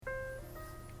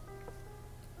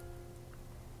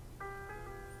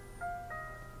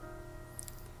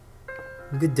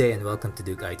Good day and welcome to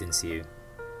Duke iTunes U.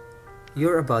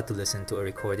 You're about to listen to a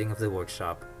recording of the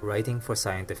workshop Writing for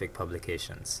Scientific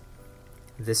Publications.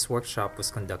 This workshop was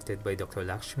conducted by Dr.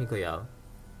 Lakshmi Goyal.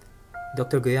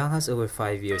 Dr. Goyal has over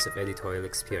 5 years of editorial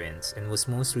experience and was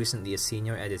most recently a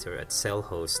senior editor at Cell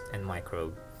Host and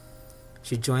Microbe.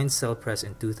 She joined Cell Press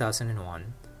in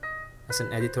 2001 as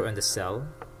an editor on the Cell,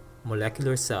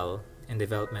 Molecular Cell, and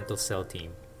Developmental Cell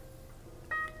team.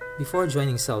 Before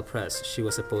joining Cell Press, she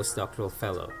was a postdoctoral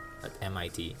fellow at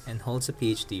MIT and holds a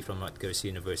PhD from Rutgers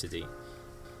University.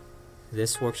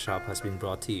 This workshop has been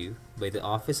brought to you by the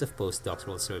Office of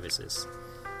Postdoctoral Services.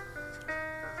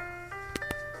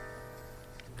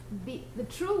 The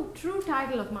true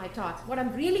title of my talk, what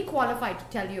I'm really qualified to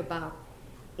tell you about,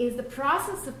 is the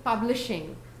process of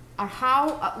publishing, or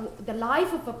how the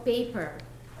life of a paper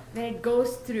when it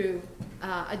goes through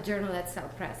a journal at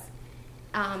Cell Press.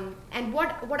 And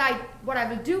what I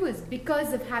will do is,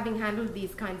 because of having handled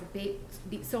these kinds of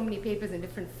so many papers in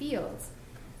different fields,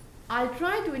 I'll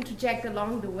try to interject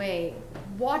along the way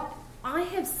what I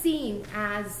have seen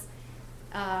as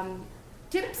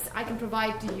tips I can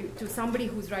provide to somebody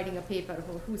who's writing a paper,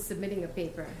 who's submitting a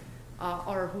paper,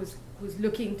 or who's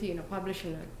looking to publish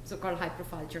in a so-called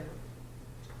high-profile journal.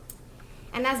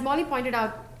 And as Molly pointed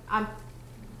out,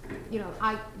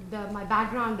 my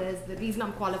background is, the reason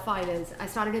I'm qualified is I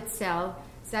started at Cell.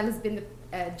 Cell has been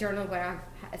the journal where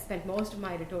I've spent most of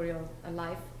my editorial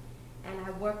life, and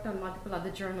I've worked on multiple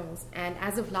other journals. And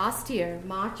as of last year,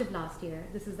 March of last year,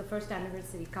 this is the first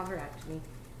anniversary cover actually,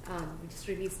 we just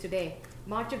released today.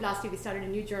 March of last year, we started a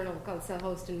new journal called Cell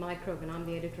Host and Microbe, and I'm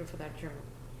the editor for that journal.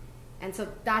 And so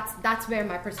that's where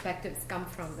my perspectives come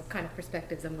from, the kind of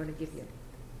perspectives I'm going to give you.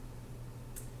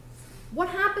 What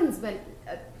happens when,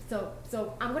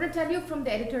 so I'm going to tell you from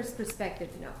the editor's perspective.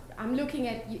 I'm looking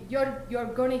at, you're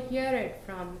going to hear it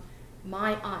from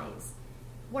my eyes.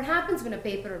 What happens when a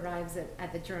paper arrives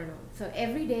at the journal? So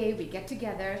every day we get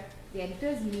together, the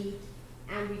editors meet,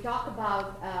 and we talk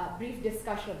about a brief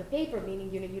discussion of the paper,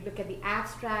 meaning you look at the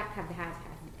abstract, have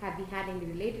we had any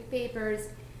related papers,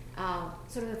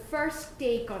 sort of the first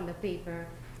take on the paper.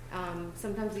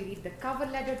 Sometimes we read the cover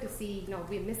letter to see,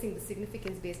 we're missing the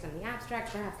significance based on the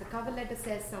abstract. Perhaps the cover letter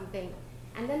says something.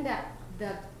 And then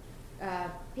the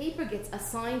paper gets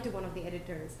assigned to one of the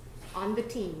editors on the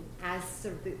team as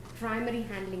sort of the primary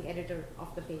handling editor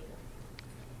of the paper.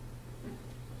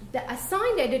 The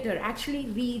assigned editor actually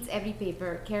reads every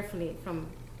paper carefully from,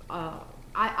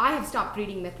 I have stopped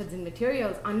reading methods and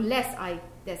materials unless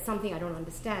there's something I don't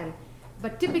understand.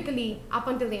 But typically, up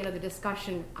until the end of the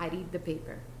discussion, I read the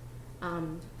paper.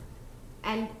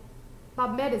 And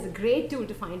PubMed is a great tool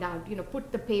to find out,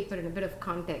 put the paper in a bit of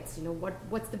context,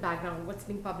 what's the background, what's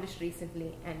been published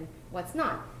recently, and what's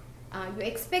not. You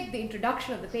expect the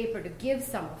introduction of the paper to give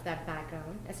some of that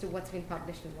background as to what's been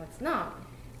published and what's not.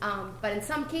 But in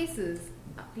some cases,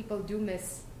 people do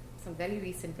miss some very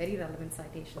recent, very relevant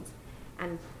citations.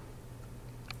 And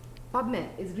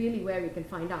PubMed is really where you can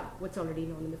find out what's already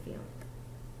known in the field.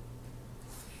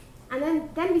 And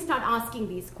then we start asking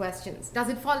these questions. Does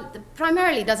it fall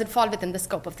within the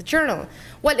scope of the journal?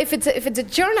 Well, if it's a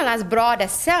journal as broad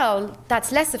as Cell,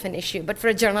 that's less of an issue. But for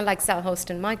a journal like Cell Host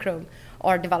and Microbe,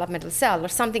 or Developmental Cell, or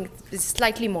something that's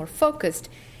slightly more focused,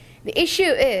 the issue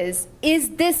is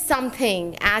this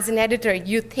something, as an editor,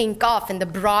 you think of in the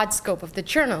broad scope of the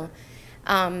journal?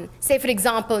 Say, for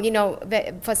example,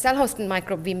 for Cell Host and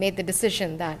Microbe, we made the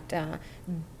decision that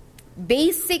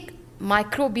basic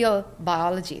microbial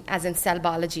biology, as in cell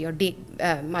biology or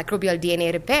microbial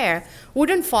DNA repair,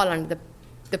 wouldn't fall under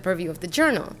the purview of the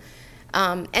journal.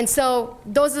 And so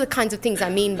those are the kinds of things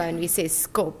I mean by when we say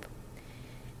scope.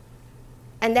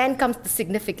 And then comes the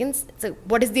significance. So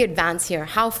what is the advance here?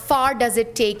 How far does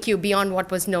it take you beyond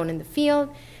what was known in the field?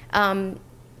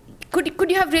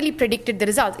 Could you have really predicted the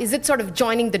results? Is it sort of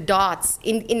joining the dots?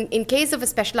 In case of a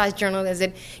specialized journal, is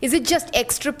it just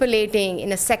extrapolating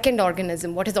in a second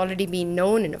organism what has already been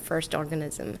known in a first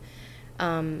organism?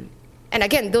 And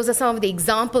again, those are some of the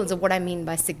examples of what I mean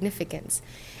by significance.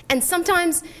 And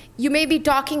sometimes you may be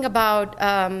talking about,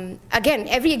 again,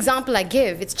 every example I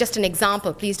give, it's just an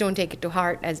example. Please don't take it to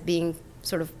heart as being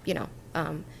sort of,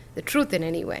 the truth in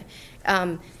any way.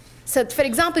 So, for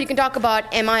example, you can talk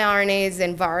about miRNAs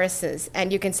and viruses,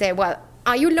 and you can say, well,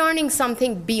 are you learning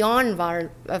something beyond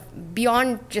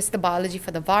just the biology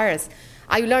for the virus?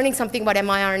 Are you learning something about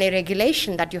miRNA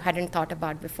regulation that you hadn't thought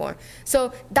about before?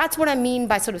 So that's what I mean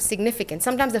by sort of significance.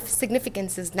 Sometimes the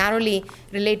significance is narrowly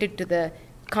related to the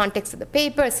context of the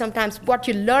paper. Sometimes what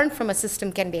you learn from a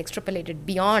system can be extrapolated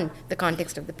beyond the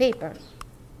context of the paper.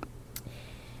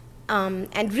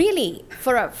 And really,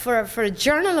 for a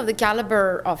journal of the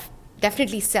caliber of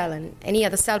definitely Cell and any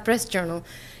other Cell Press journal,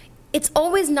 it's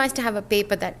always nice to have a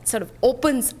paper that sort of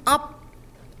opens up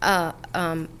a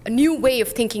new way of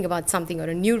thinking about something, or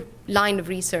a new line of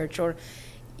research, or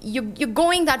you're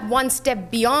going that one step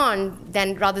beyond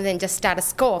rather than just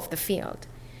status quo of the field.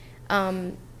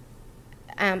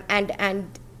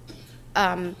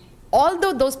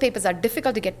 Although those papers are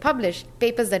difficult to get published,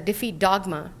 papers that defeat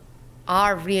dogma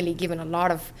are really given a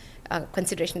lot of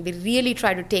consideration. We really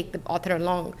try to take the author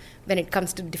along when it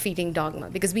comes to defeating dogma,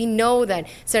 because we know that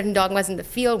certain dogmas in the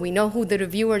field, we know who the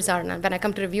reviewers are. And when I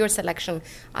come to reviewer selection,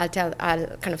 I'll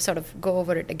kind of sort of go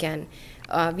over it again.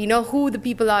 We know who the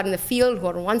people are in the field who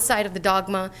are on one side of the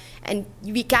dogma, and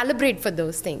we calibrate for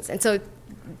those things. And so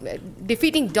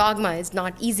defeating dogma is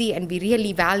not easy, and we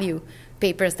really value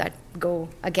papers that go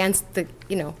against the,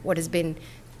 what has been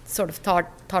sort of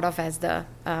thought of as the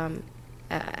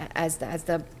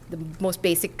most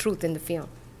basic truth in the field.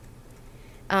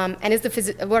 And is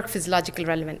the work physiologically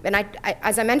relevant? And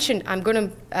as I mentioned, I'm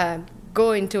going to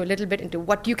go into a little bit into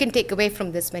what you can take away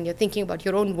from this when you're thinking about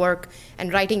your own work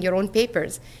and writing your own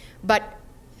papers. But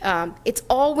it's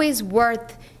always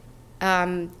worth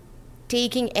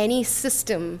taking any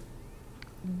system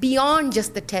beyond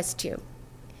just the test tube.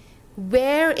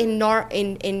 Where in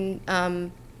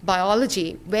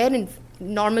biology, where in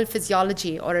normal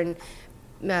physiology or in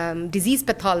disease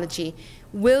pathology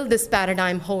will this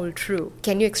paradigm hold true?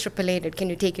 Can you extrapolate it? Can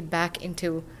you take it back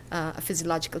into a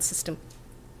physiological system?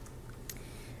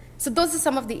 So those are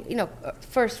some of the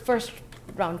first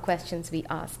round questions we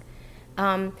ask.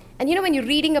 And when you're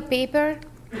reading a paper,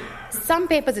 some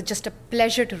papers are just a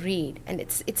pleasure to read, and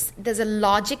there's a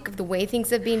logic of the way things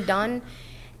have been done.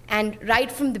 And right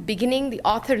from the beginning, the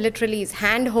author literally is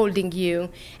hand-holding you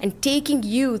and taking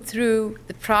you through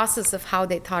the process of how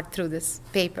they thought through this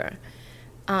paper.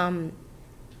 But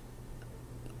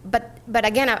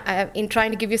again, in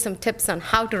trying to give you some tips on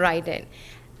how to write it,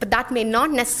 but that may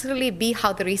not necessarily be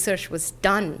how the research was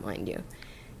done, mind you.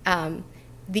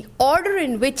 The order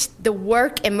in which the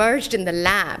work emerged in the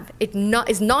lab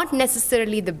is not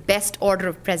necessarily the best order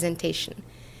of presentation.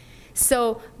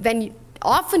 So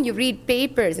often you read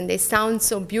papers and they sound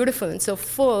so beautiful and so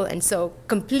full and so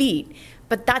complete,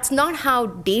 but that's not how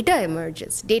data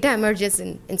emerges. Data emerges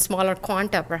in smaller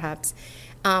quanta, perhaps.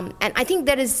 And I think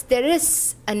there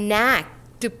is a knack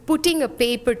to putting a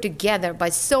paper together by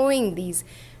sewing these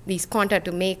quanta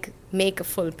to make a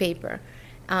full paper.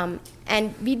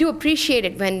 And we do appreciate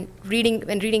it when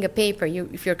reading a paper,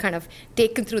 if you're kind of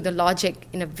taken through the logic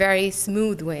in a very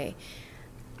smooth way.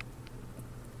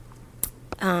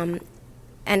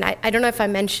 And I don't know if I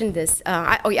mentioned this.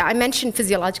 I mentioned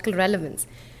physiological relevance.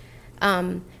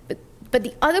 But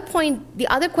the other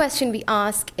question we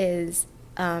ask is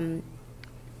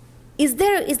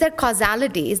there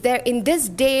causality? Is there, in this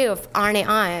day of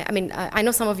RNAi, I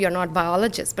know some of you are not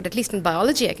biologists, but at least in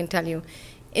biology I can tell you,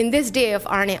 in this day of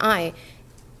RNAi,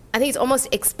 I think it's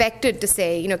almost expected to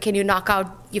say, can you knock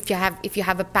out, if you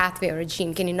have a pathway or a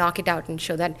gene, can you knock it out and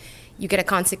show that you get a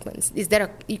consequence?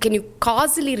 Can you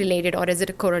causally relate it, or is it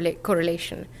a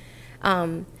correlation?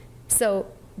 So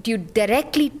do you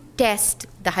directly test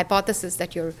the hypothesis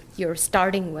that you're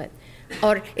starting with,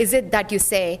 or is it that you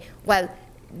say, well,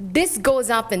 this goes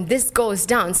up and this goes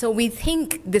down, so we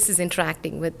think this is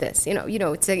interacting with this?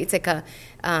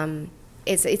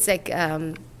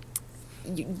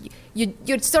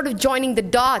 You're sort of joining the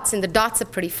dots, and the dots are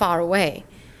pretty far away.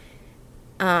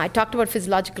 I talked about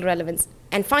physiological relevance.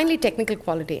 And finally, technical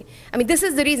quality. This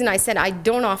is the reason I said I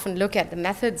don't often look at the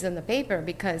methods in the paper,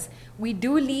 because we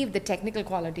do leave the technical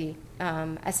quality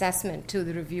assessment to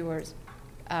the reviewers,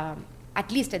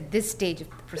 at least at this stage of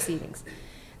the proceedings.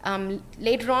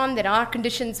 Later on, there are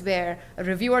conditions where a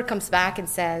reviewer comes back and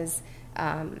says,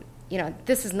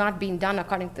 this is not being done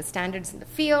according to the standards in the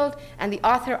field, and the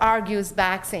author argues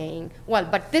back saying, well,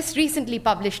 but this recently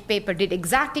published paper did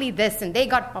exactly this, and they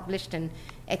got published in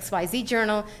XYZ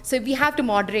journal, so we have to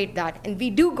moderate that, and we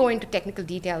do go into technical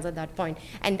details at that point,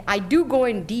 and I do go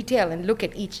in detail and look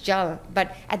at each journal,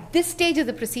 but at this stage of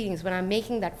the proceedings, when I'm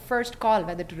making that first call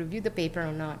whether to review the paper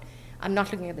or not, I'm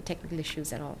not looking at the technical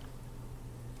issues at all.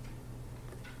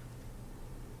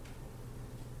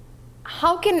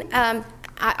 How can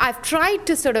I've tried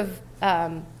to sort of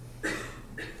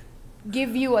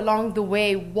give you along the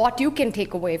way what you can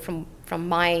take away from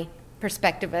my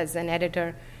perspective as an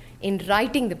editor in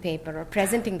writing the paper or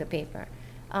presenting the paper.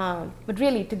 But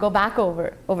really, to go back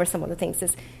over some of the things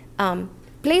is,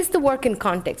 place the work in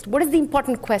context. What is the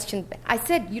important question? I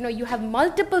said, you have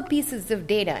multiple pieces of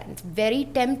data, and it's very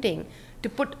tempting to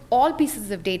put all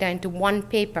pieces of data into one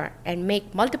paper and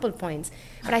make multiple points.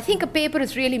 But I think a paper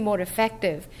is really more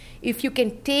effective if you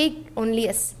can take only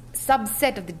a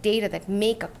subset of the data that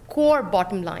make a core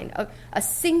bottom line. A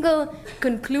single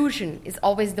conclusion is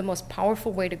always the most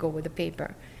powerful way to go with a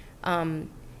paper. And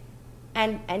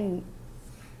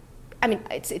I mean,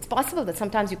 it's possible that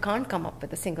sometimes you can't come up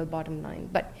with a single bottom line,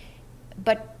 but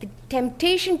the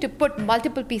temptation to put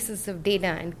multiple pieces of data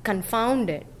and confound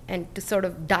it and to sort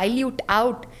of dilute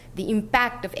out the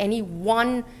impact of any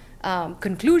one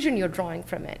conclusion you're drawing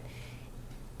from it,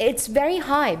 it's very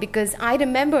high, because I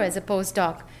remember as a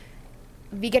postdoc,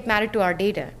 we get married to our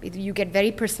data. You get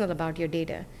very personal about your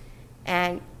data.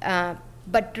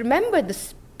 But remember,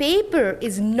 this paper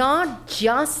is not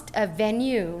just a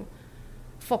venue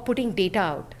for putting data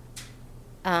out.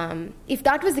 If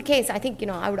that was the case, I think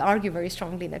I would argue very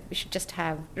strongly that we should just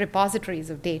have repositories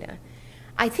of data.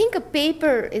 I think a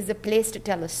paper is a place to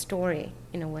tell a story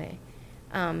in a way,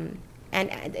 and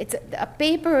a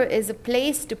paper is a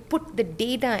place to put the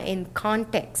data in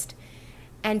context,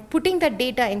 and putting that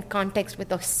data in context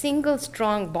with a single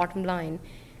strong bottom line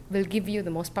will give you the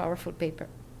most powerful paper.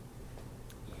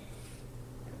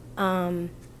 I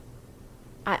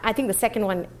think the second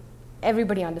one,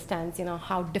 everybody understands,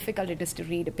 how difficult it is to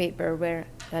read a paper where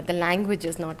the language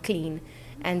is not clean.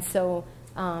 And so,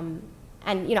 although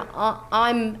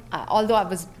I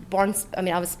was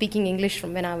I was speaking English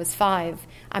from when I was 5,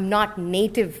 I'm not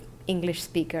native English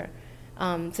speaker.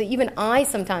 So even I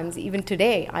sometimes, even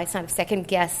today, I sort of second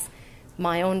guess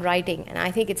my own writing. And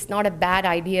I think it's not a bad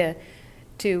idea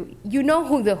to,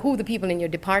 who the people in your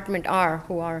department are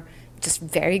who are just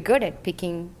very good at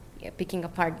picking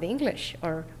apart the English,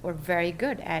 or very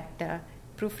good at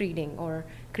proofreading or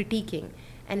critiquing.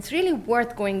 And it's really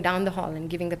worth going down the hall and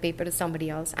giving the paper to somebody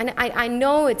else. And I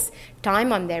know it's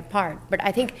time on their part, but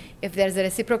I think if there's a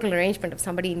reciprocal arrangement of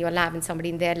somebody in your lab and somebody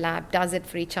in their lab does it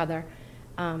for each other,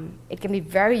 it can be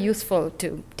very useful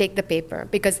to take the paper,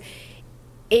 because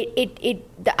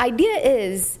the idea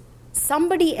is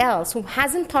somebody else who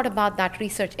hasn't thought about that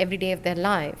research every day of their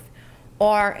life,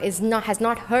 or has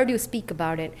not heard you speak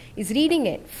about it, is reading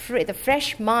it with a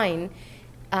fresh mind,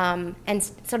 and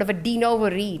sort of a de novo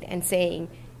read and saying,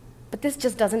 but this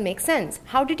just doesn't make sense.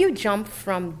 How did you jump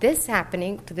from this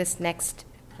happening to this next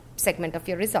segment of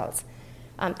your results?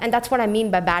 And that's what I mean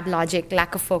by bad logic,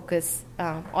 lack of focus,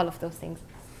 all of those things.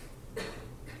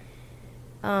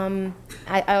 I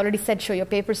already said show your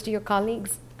papers to your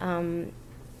colleagues. And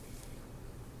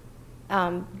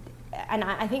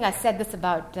I think I said this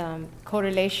about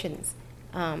correlations.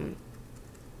 And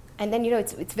then,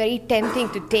 it's very tempting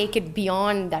to take it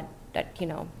beyond that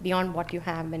beyond what you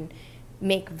have and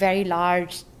make very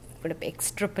large, sort of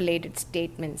extrapolated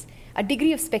statements. A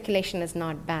degree of speculation is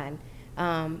not bad,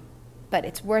 but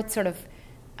it's worth sort of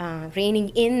reining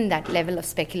in that level of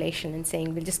speculation and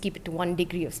saying we'll just keep it to 1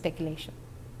 degree of speculation.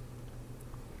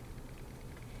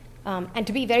 And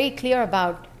to be very clear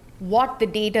about what the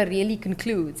data really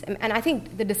concludes. And I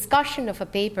think the discussion of a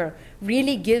paper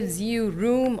really gives you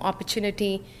room,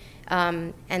 opportunity,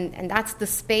 and that's the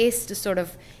space to sort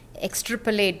of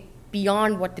extrapolate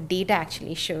beyond what the data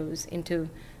actually shows into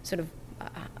sort of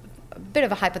a bit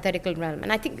of a hypothetical realm.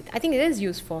 And I think it is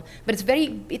useful, but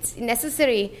it's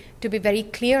necessary to be very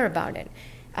clear about it.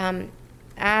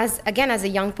 As a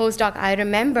young postdoc, I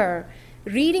remember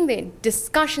reading the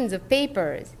discussions of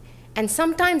papers and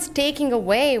sometimes taking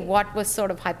away what was sort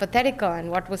of hypothetical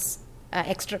and what was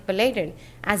extrapolated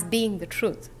as being the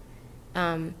truth.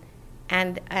 And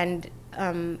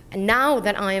now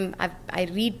that I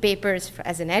read papers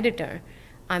as an editor,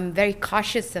 I'm very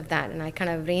cautious of that, and I kind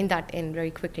of rein that in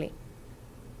very quickly.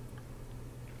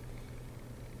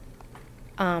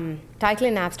 Title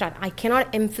and abstract, I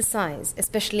cannot emphasize,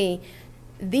 especially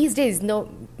these days,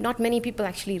 not many people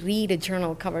actually read a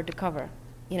journal cover to cover.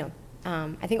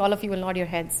 I think all of you will nod your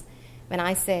heads when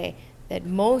I say that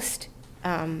most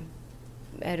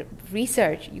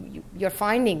research you're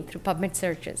finding through PubMed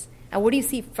searches. And what do you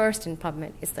see first in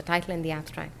PubMed is the title and the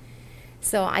abstract.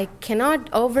 So I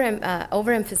cannot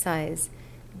overemphasize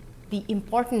the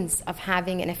importance of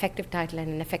having an effective title and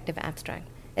an effective abstract,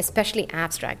 especially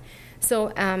abstract.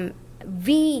 So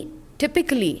we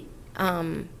typically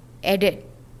edit,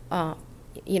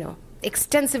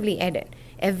 extensively edit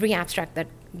every abstract that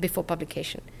before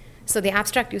publication. So the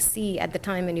abstract you see at the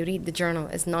time when you read the journal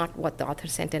is not what the author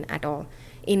sent in at all,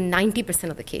 in 90%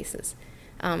 of the cases.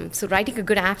 So writing a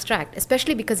good abstract,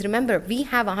 especially because remember, we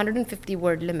have a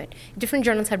 150-word limit. Different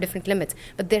journals have different limits,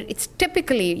 but it's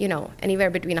typically, anywhere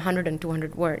between 100 and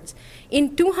 200 words.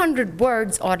 In 200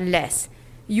 words or less,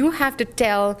 you have to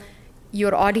tell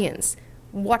your audience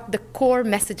what the core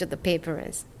message of the paper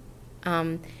is.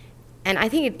 And I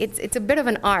think it's a bit of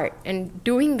an art, and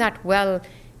doing that well,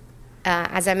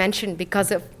 as I mentioned,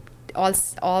 because of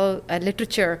all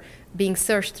literature being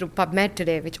searched through PubMed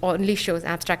today, which only shows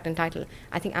abstract and title.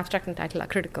 I think abstract and title are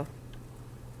critical.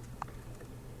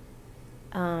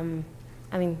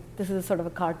 This is a sort of a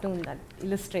cartoon that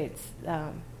illustrates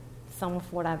some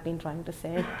of what I've been trying to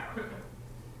say.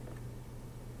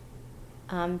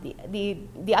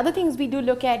 The other things we do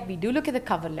look at the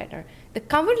cover letter. The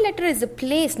cover letter is a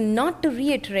place not to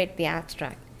reiterate the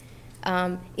abstract.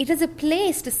 It is a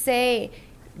place to say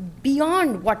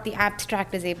beyond what the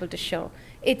abstract is able to show.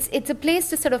 It's a place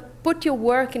to sort of put your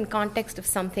work in context of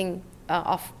something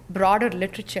of broader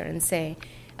literature and say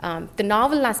the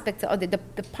novel aspects or the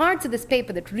parts of this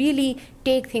paper that really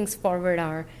take things forward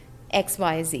are X,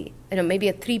 Y, Z. Maybe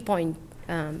a 3-point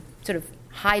sort of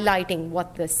highlighting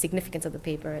what the significance of the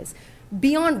paper is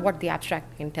beyond what the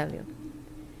abstract can tell you.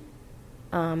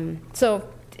 So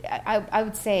I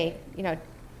would say,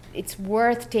 it's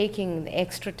worth taking the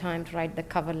extra time to write the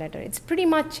cover letter. It's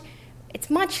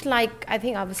much like, I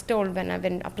think I was told when I've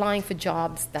been applying for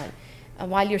jobs, that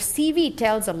while your CV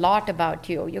tells a lot about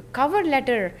you, your cover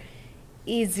letter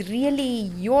is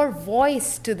really your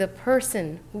voice to the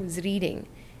person who's reading.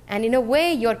 And in a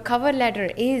way, your cover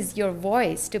letter is your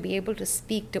voice to be able to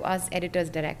speak to us editors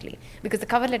directly, because the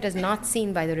cover letter is not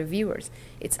seen by the reviewers.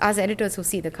 It's us editors who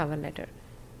see the cover letter.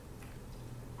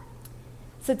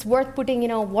 So it's worth putting,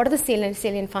 what are the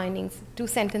salient findings? 2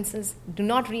 sentences. Do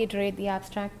not reiterate the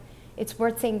abstract. It's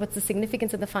worth saying what's the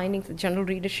significance of the findings to general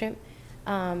readership.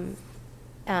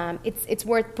 It's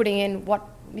worth putting in what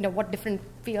different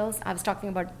fields. I was talking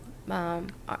about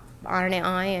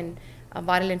RNAi and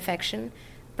viral infection.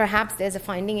 Perhaps there's a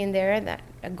finding in there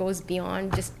that goes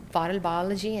beyond just viral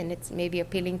biology, and it's maybe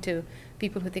appealing to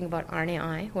people who think about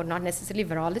RNAi, who are not necessarily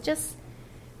virologists.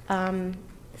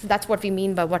 So that's what we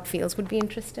mean by what fields would be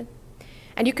interested.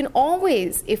 And you can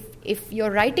always, if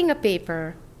you're writing a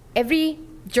paper, every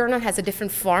journal has a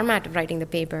different format of writing the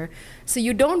paper. So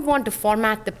you don't want to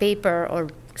format the paper or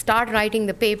start writing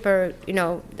the paper,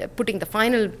 putting the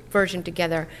final version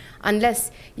together,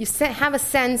 unless you have a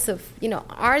sense of,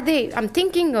 I'm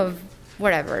thinking of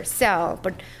whatever, Cell,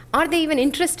 but are they even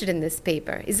interested in this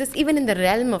paper? Is this even in the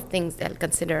realm of things they'll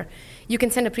consider? You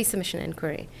can send a pre-submission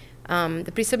inquiry.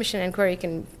 The pre-submission inquiry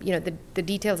can, the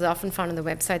details are often found on the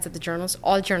websites of the journals,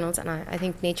 all journals, and I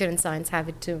think Nature and Science have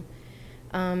it too.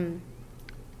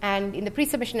 And in the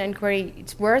pre-submission inquiry,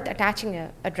 it's worth attaching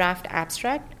a draft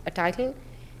abstract, a title,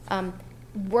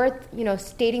 worth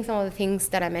stating some of the things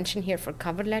that I mentioned here for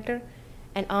cover letter,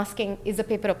 and asking, is the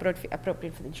paper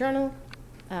appropriate for the journal?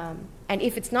 And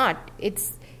if it's not,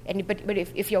 but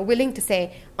if you're willing to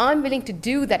say, I'm willing to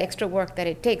do that extra work that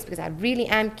it takes because I really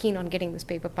am keen on getting this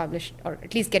paper published, or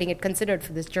at least getting it considered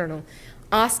for this journal,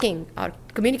 asking or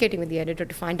communicating with the editor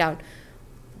to find out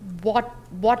what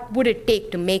would it take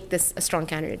to make this a strong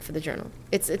candidate for the journal.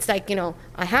 It's like,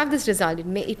 I have this result. It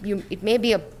may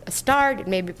be a start. It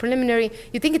may be preliminary.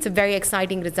 You think it's a very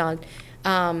exciting result,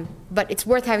 but it's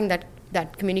worth having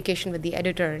that communication with the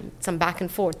editor and some back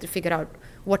and forth to figure out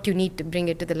what you need to bring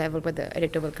it to the level where the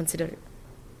editor will consider it.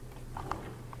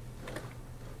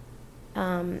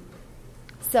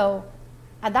 So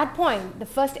at that point, the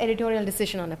first editorial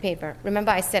decision on a paper, remember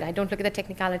I said I don't look at the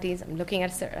technicalities, I'm looking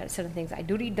at certain things. I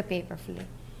do read the paper fully.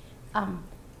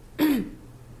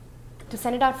 To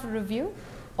send it out for review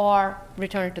or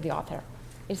return it to the author.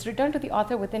 It's returned to the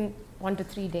author within 1 to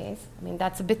 3 days.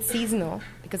 That's a bit seasonal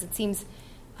because it seems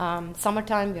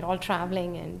summertime, we're all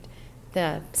traveling, and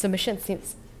the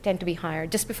submissions tend to be higher.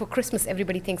 Just before Christmas,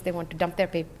 everybody thinks they want to dump their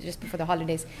paper. Just before the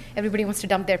holidays, everybody wants to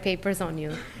dump their papers on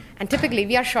you. And typically,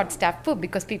 we are short-staffed too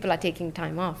because people are taking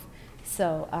time off.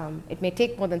 So it may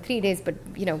take more than 3 days, but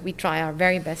we try our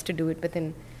very best to do it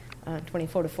within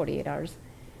 24 to 48 hours.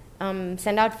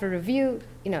 Send out for review.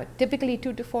 Typically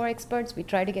 2 to 4 experts. We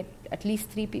try to get at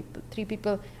least 3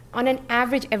 people. On an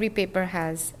average, every paper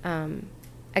has,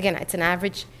 again, it's an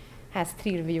average, has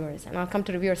 3 reviewers, and I'll come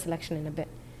to reviewer selection in a bit.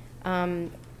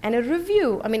 And a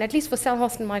review, at least for Cell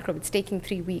Host and Microbe, it's taking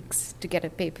 3 weeks to get a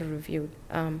paper reviewed.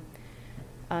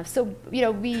 So we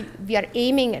are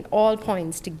aiming at all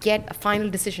points to get a final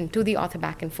decision to the author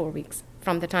back in 4 weeks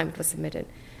from the time it was submitted,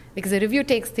 because a review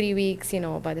takes 3 weeks.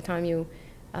 By the time you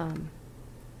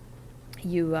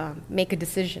make a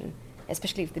decision,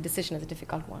 especially if the decision is a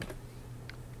difficult one.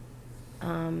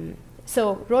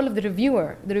 So role of the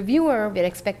reviewer. The reviewer, we're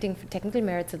expecting for technical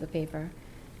merits of the paper.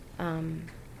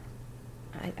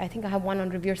 I think I have one on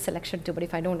reviewer selection too, but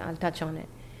if I don't, I'll touch on it.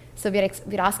 So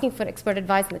we're asking for expert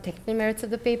advice on the technical merits of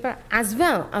the paper as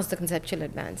well as the conceptual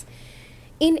advance.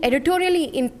 In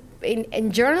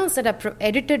journals that are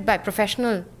edited by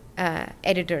professional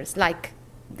editors, like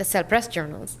the Cell Press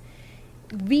journals,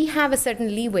 we have a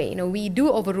certain leeway. We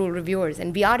do overrule reviewers,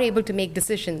 and we are able to make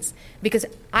decisions because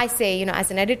I say,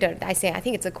 as an editor, I say I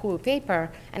think it's a cool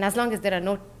paper, and as long as there are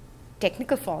no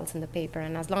technical faults in the paper,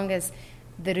 and as long as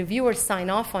the reviewers sign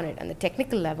off on it on the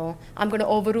technical level, I'm going to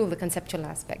overrule the conceptual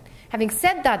aspect. Having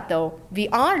said that, though, we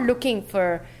are looking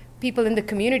for people in the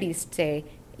communities to say,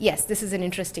 yes, this is an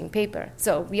interesting paper.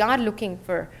 So we are looking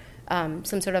for some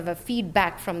sort of a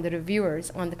feedback from the reviewers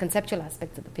on the conceptual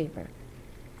aspects of the paper.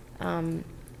 And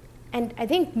I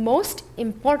think most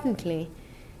importantly,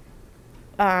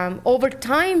 over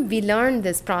time, we learned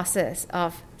this process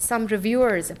of some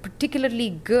reviewers are particularly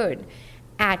good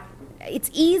at.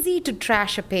 It's easy to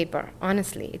trash a paper,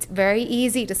 honestly. It's very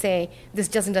easy to say, this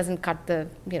doesn't cut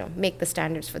make the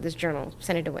standards for this journal,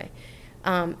 send it away.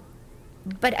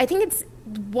 But I think it's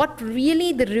what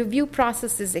really the review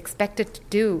process is expected to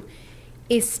do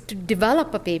is to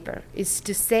develop a paper, is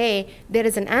to say, there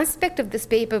is an aspect of this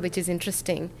paper which is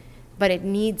interesting, but it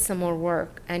needs some more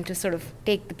work, and to sort of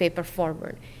take the paper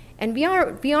forward. And we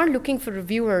are looking for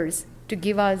reviewers to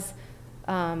give us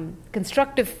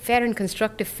fair and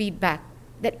constructive feedback,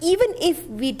 that even if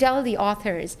we tell the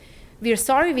authors, we are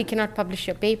sorry we cannot publish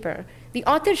your paper, the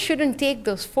authors shouldn't take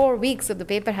those 4 weeks of the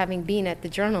paper having been at the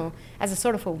journal as a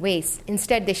sort of a waste.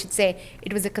 Instead, they should say,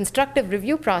 it was a constructive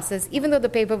review process. Even though the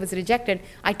paper was rejected,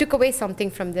 I took away something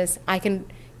from this. I can,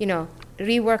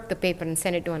 rework the paper and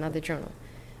send it to another journal.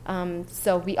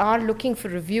 So we are looking for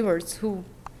reviewers who,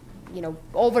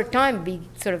 over time, we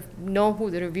sort of know who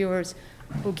the reviewers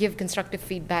who give constructive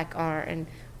feedback are, and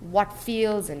what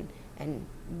fields, and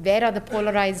where are the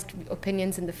polarized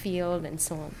opinions in the field, and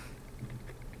so on.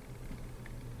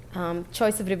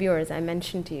 Choice of reviewers, I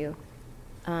mentioned to you.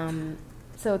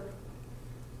 So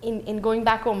in going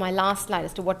back over my last slide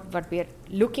as to what we are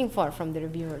looking for from the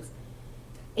reviewers,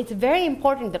 it's very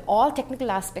important that all technical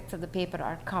aspects of the paper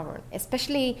are covered,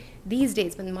 especially these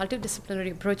days when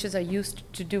multidisciplinary approaches are used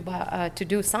to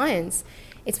do science.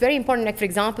 It's very important, like, for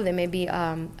example, there may be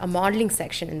a modeling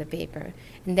section in the paper,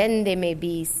 and then there may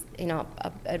be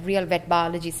a real wet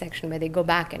biology section where they go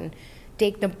back and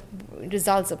take the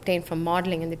results obtained from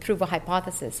modeling and they prove a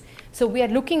hypothesis. So we are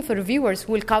looking for reviewers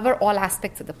who will cover all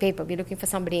aspects of the paper. We're looking for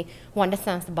somebody who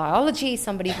understands the biology,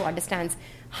 somebody who understands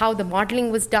how the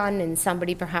modeling was done, and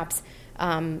somebody perhaps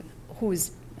who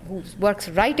works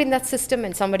right in that system,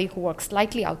 and somebody who works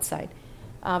slightly outside.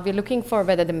 We're looking for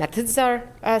whether the methods are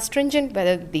stringent,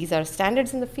 whether these are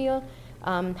standards in the field,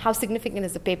 how significant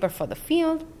is the paper for the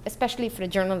field, especially for a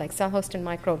journal like Cell Host and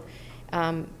Microbe.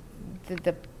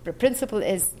 The principle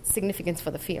is significance for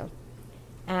the field.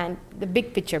 And the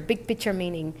big picture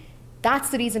meaning that's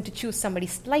the reason to choose somebody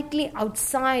slightly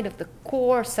outside of the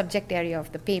core subject area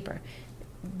of the paper.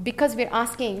 Because we're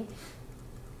asking,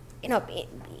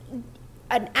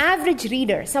 an average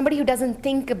reader, somebody who doesn't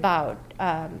think about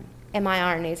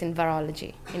miRNAs in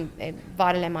virology, in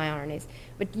viral miRNAs,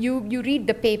 but you read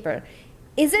the paper,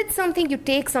 is it something you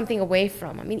take something away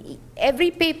from? I mean,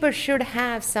 every paper should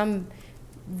have some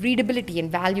readability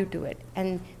and value to it,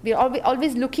 and we're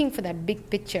always looking for that big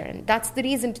picture, and that's the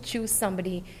reason to choose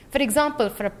somebody. For example,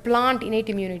 for a plant innate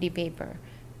immunity paper,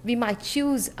 we might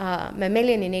choose a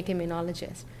mammalian innate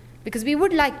immunologist, because we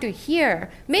would like to hear,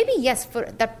 maybe yes, for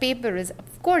that paper is,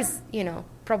 of course,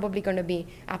 probably going to be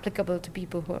applicable to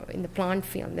people who are in the plant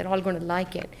field. They're all going to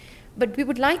like it. But we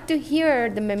would like to hear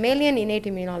the mammalian innate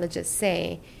immunologist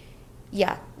say,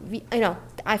 yeah,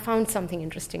 I found something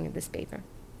interesting in this paper.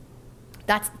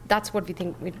 That's what we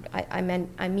think.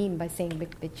 I mean by saying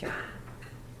big picture.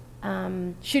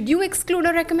 Should you exclude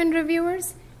or recommend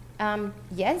reviewers?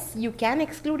 Yes, you can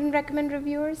exclude and recommend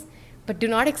reviewers, but do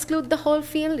not exclude the whole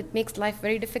field. It makes life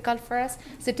very difficult for us.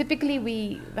 So typically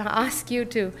we ask you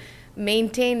to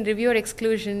maintain reviewer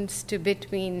exclusions to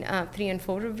between 3 and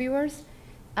 4 reviewers.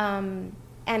 And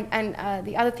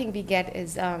the other thing we get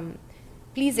is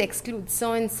please exclude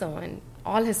so-and-so and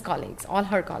all his colleagues, all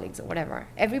her colleagues, or whatever.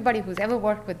 Everybody who's ever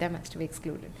worked with them has to be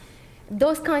excluded.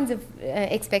 Those kinds of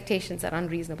expectations are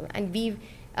unreasonable. And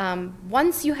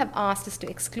once you have asked us to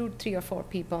exclude 3 or 4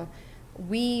 people,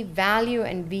 we value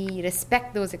and we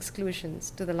respect those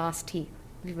exclusions to the last T.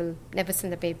 We will never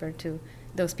send the paper to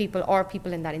those people or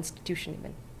people in that institution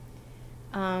even.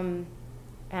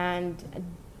 And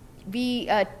we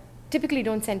typically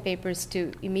don't send papers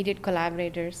to immediate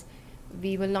collaborators.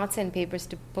 We will not send papers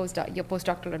to your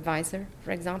postdoctoral advisor,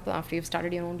 for example, after you've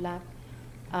started your own lab.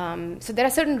 So there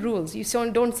are certain rules. You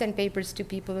don't send papers to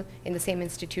people in the same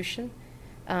institution.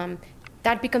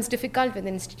 That becomes difficult with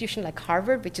an institution like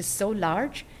Harvard, which is so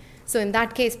large. So in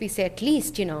that case, we say at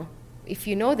least, if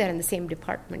you know they're in the same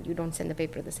department, you don't send the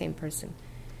paper to the same person.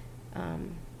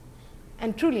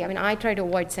 And truly, I try to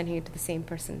avoid sending it to the same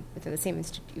person with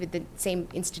the same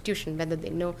institution, whether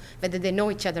they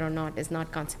know each other or not is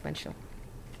not consequential.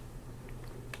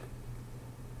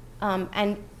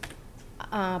 And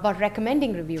about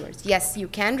recommending reviewers, yes, you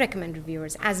can recommend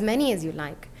reviewers, as many as you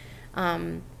like.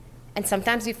 And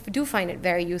sometimes we do find it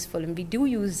very useful, and we do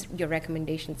use your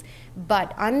recommendations.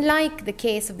 But unlike the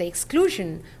case of the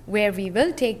exclusion, where we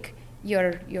will take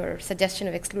your suggestion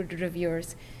of excluded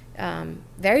reviewers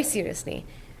very seriously,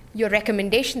 your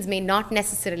recommendations may not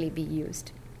necessarily be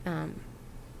used.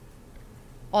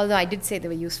 Although I did say they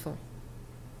were useful.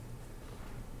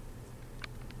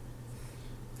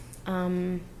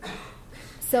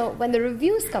 So when the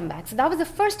reviews come back, so that was the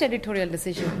first editorial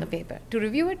decision on the paper, to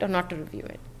review it or not to review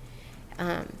it.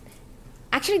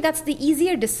 Actually, that's the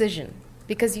easier decision,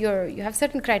 because you have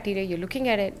certain criteria, you're looking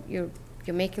at it, you're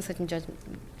making certain judgments,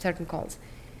 certain calls.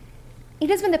 It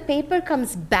is when the paper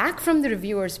comes back from the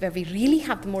reviewers where we really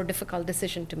have the more difficult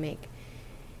decision to make.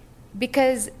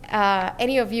 Because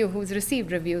any of you who's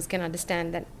received reviews can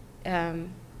understand that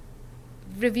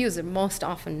reviews are most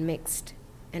often mixed,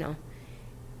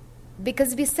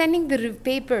 because we're sending the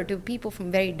paper to people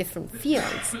from very different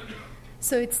fields.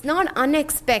 So it's not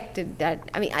unexpected that,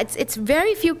 it's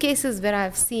very few cases where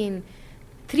I've seen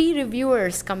 3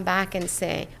 reviewers come back and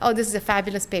say, oh, this is a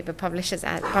fabulous paper, publish it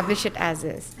as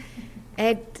is.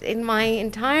 In my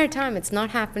entire time, it's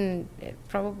not happened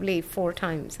probably 4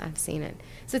 times I've seen it.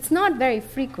 So it's not very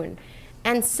frequent.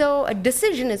 And so a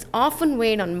decision is often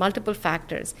weighed on multiple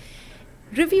factors.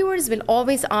 Reviewers will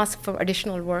always ask for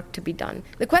additional work to be done.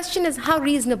 The question is, how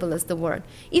reasonable is the work?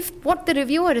 If what the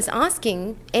reviewer is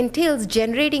asking entails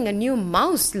generating a new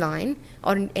mouse line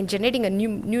and generating a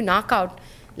new knockout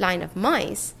line of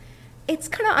mice, it's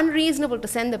kind of unreasonable to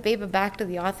send the paper back to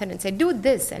the author and say, do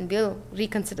this, and we'll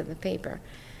reconsider the paper.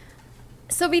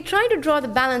 So we try to draw the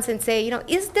balance and say,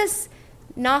 is this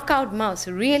knockout mouse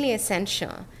really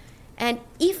essential? And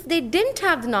if they didn't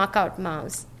have the knockout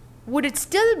mouse, would it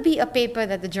still be a paper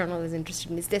that the journal is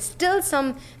interested in? Is there still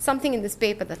something in this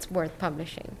paper that's worth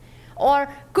publishing? Or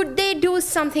could they do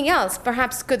something else?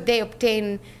 Perhaps could they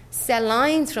obtain cell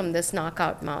lines from this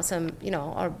knockout mouse, or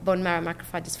bone marrow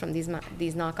macrophages from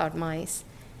these knockout mice,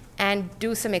 and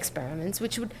do some experiments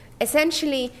which would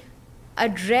essentially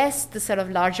address the sort of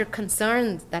larger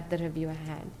concerns that the reviewer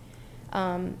had.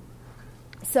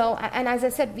 So, and as I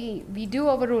said, we do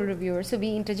overrule reviewers, so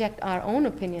we interject our own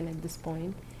opinion at this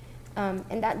point.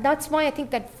 And that's why I think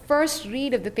that first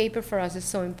read of the paper for us is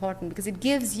so important, because it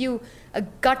gives you a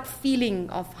gut feeling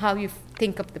of how you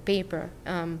think of the paper.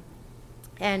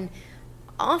 And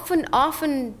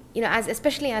often,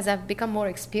 especially as I've become more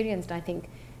experienced, I think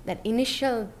that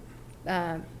initial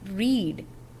read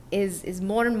is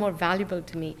more and more valuable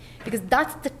to me, because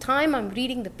that's the time I'm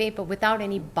reading the paper without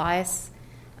any bias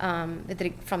from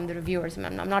the reviewers.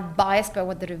 I'm not biased by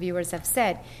what the reviewers have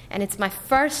said, and it's my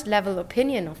first level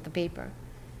opinion of the paper.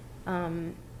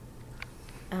 I'm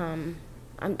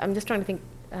just trying to think.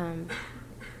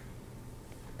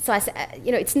 So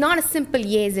it's not a simple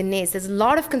yeas and nays. There's a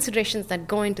lot of considerations that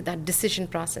go into that decision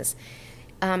process.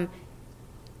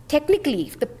 Technically,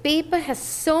 if the paper has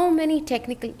so many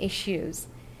technical issues,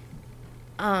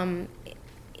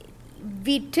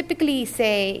 we typically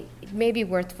say it may be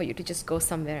worth for you to just go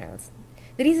somewhere else.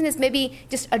 The reason is maybe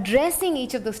just addressing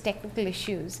each of those technical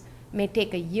issues may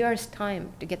take a year's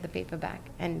time to get the paper back.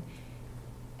 And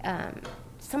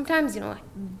sometimes,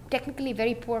 technically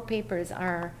very poor papers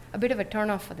are a bit of a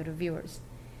turnoff for the reviewers.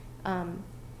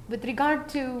 With regard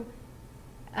to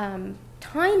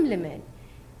time limit,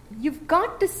 you've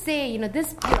got to say, you're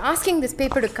asking this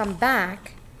paper to come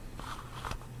back,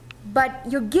 but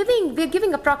we're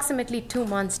giving approximately 2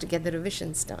 months to get the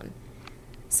revisions done.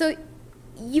 So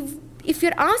if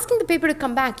you're asking the paper to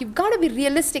come back, you've got to be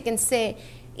realistic and say,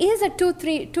 is a 2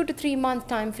 to 3 month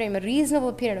time frame a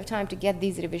reasonable period of time to get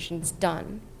these revisions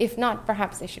done? If not,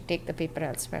 perhaps they should take the paper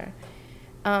elsewhere.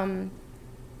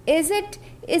 Is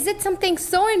it something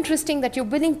so interesting that you're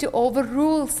willing to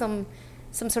overrule some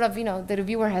sort of, the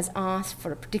reviewer has asked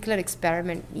for a particular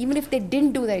experiment? Even if they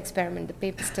didn't do the experiment, the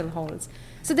paper still holds.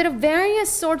 So there are various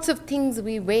sorts of things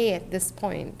we weigh at this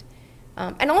point.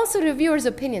 And also reviewers'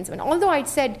 opinions. Although I'd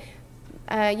said,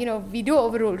 we do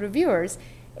overrule reviewers,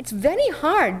 It's very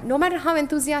hard, no matter how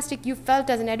enthusiastic you felt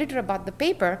as an editor about the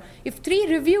paper, if 3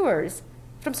 reviewers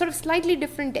from sort of slightly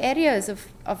different areas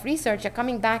of research are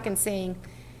coming back and saying,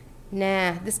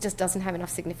 nah, this just doesn't have enough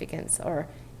significance, or,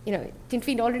 didn't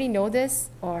we already know this?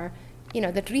 Or,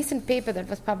 that recent paper that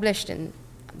was published in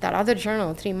that other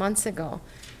journal 3 months ago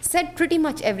said pretty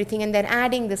much everything, and they're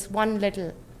adding this one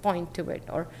little point to it.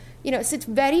 Or, so it's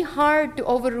very hard to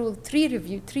overrule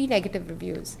 3 negative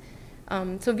reviews.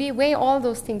 So we weigh all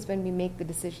those things when we make the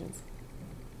decisions.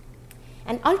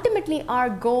 And ultimately, our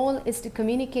goal is to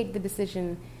communicate the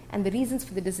decision and the reasons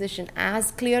for the decision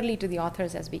as clearly to the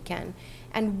authors as we can.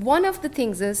 And one of the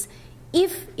things is,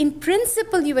 if in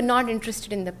principle you were not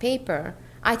interested in the paper,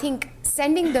 I think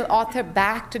sending the author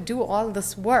back to do all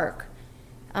this work,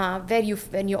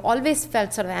 when you always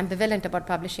felt sort of ambivalent about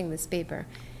publishing this paper,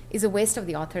 is a waste of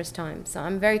the author's time. So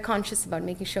I'm very conscious about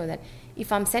making sure that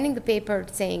if I'm sending the paper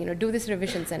saying, do these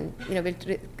revisions and, we'll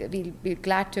be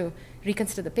glad to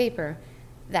reconsider the paper,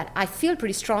 that I feel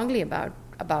pretty strongly about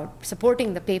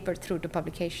supporting the paper through to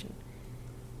publication.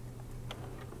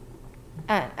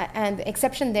 And the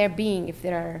exception there being if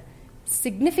there are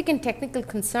significant technical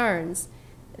concerns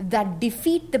that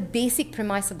defeat the basic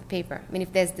premise of the paper. I mean,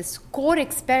 if there's this core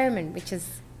experiment which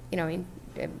is,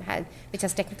 which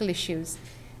has technical issues,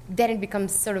 then it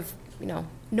becomes sort of,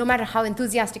 no matter how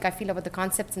enthusiastic I feel about the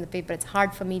concepts in the paper, it's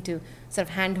hard for me to sort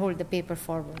of handhold the paper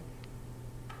forward.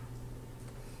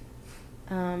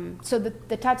 So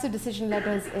the types of decision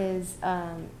letters is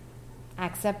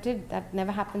accepted. That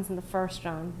never happens in the first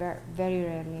round, very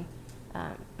rarely.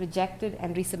 Rejected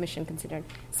and resubmission considered.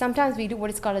 Sometimes we do what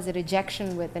is called as a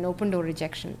rejection with an open door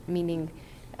rejection, meaning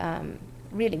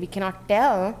really we cannot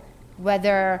tell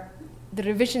whether the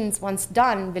revisions once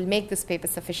done will make this paper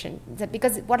sufficient.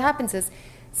 Because what happens is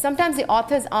sometimes the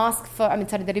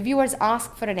reviewers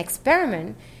ask for an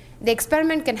experiment. The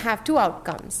experiment can have 2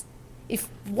 outcomes. If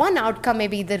one outcome may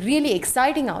be the really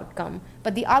exciting outcome,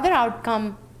 but the other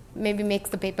outcome maybe makes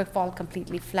the paper fall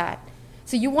completely flat.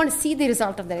 So you want to see the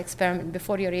result of that experiment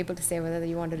before you're able to say whether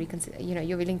you want to reconsider,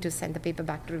 you're willing to send the paper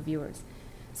back to reviewers.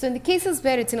 So in the cases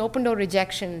where it's an open door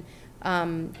rejection,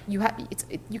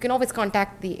 you can always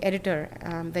contact the editor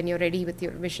when you're ready with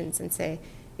your revisions and say,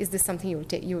 is this something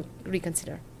you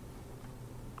reconsider?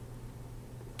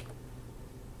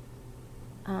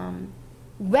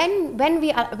 When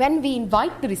we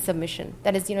invite the resubmission,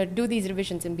 that is, do these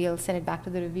revisions and we'll send it back to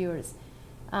the reviewers,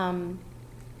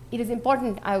 it is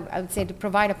important, I would say, to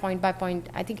provide a point-by-point,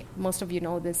 I think most of you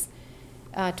know this,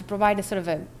 to provide a sort of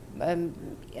a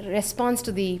response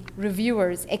to the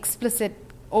reviewers, explicit,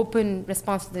 open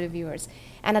response to the reviewers.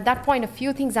 And at that point, a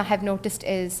few things I have noticed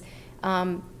is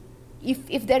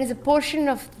if there is a portion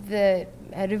of the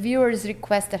reviewer's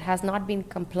request that has not been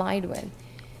complied with,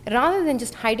 rather than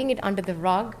just hiding it under the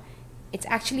rug, it's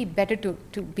actually better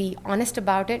to be honest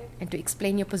about it and to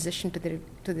explain your position to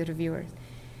the reviewers.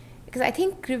 Because I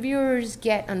think reviewers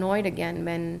get annoyed again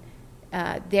when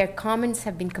their comments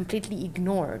have been completely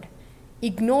ignored.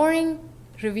 Ignoring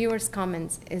reviewers'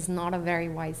 comments is not a very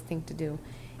wise thing to do.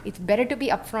 It's better to be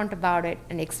upfront about it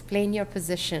and explain your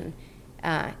position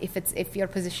if your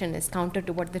position is counter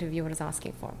to what the reviewer is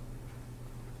asking for.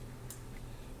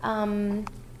 And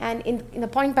in the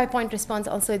point-by-point response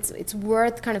also, it's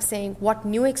worth kind of saying what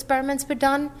new experiments were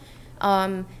done.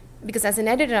 Because as an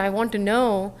editor, I want to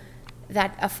know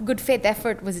that a good faith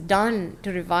effort was done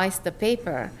to revise the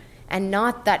paper, and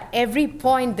not that every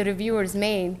point the reviewers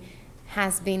made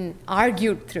has been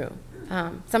argued through.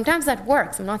 Sometimes that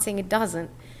works. I'm not saying it doesn't.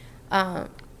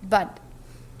 But,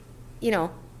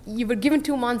 you were given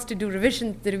 2 months to do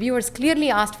revision. The reviewers clearly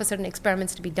asked for certain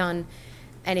experiments to be done.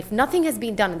 And if nothing has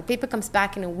been done and the paper comes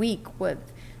back in a week with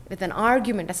an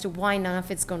argument as to why none of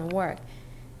it's going to work,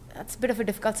 that's a bit of a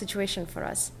difficult situation for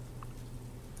us.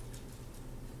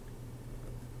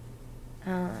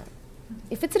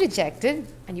 If it's rejected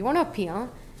and you want to appeal,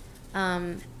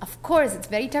 of course, it's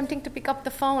very tempting to pick up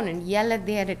the phone and yell at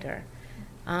the editor.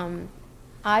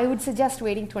 I would suggest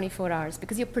waiting 24 hours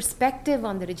because your perspective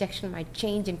on the rejection might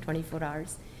change in 24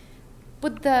 hours.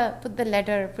 Put the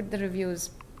letter, put the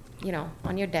reviews,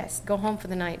 on your desk. Go home for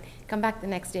the night. Come back the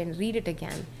next day and read it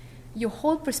again. Your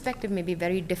whole perspective may be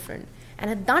very different. And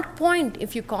at that point,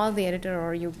 if you call the editor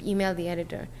or you email the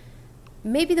editor,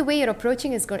 maybe the way you're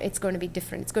approaching it's going to be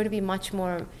different. It's going to be much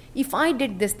more, if I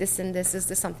did this, and this, is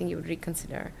this something you would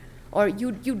reconsider? Or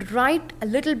you'd write a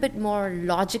little bit more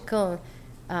logical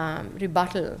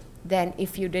rebuttal than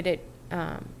if you did it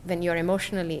when you're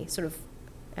emotionally sort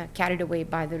of carried away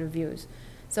by the reviews.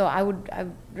 So I would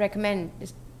recommend,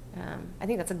 I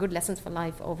think that's a good lessons for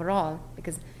life overall,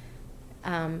 because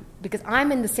Because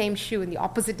I'm in the same shoe in the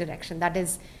opposite direction. That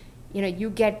is, you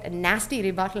get a nasty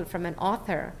rebuttal from an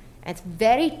author, and it's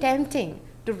very tempting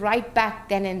to write back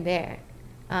then and there.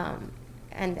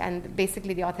 And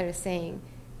basically the author is saying,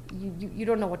 you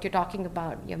don't know what you're talking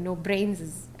about, you have no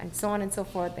brains, and so on and so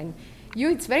forth. And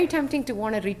it's very tempting to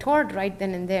want to retort right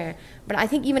then and there. But I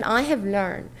think even I have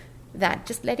learned that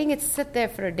just letting it sit there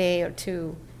for a day or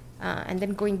two, and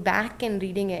then going back and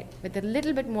reading it with a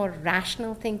little bit more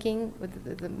rational thinking,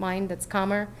 with the mind that's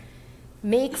calmer,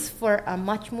 makes for a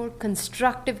much more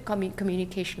constructive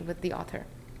communication with the author.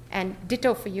 And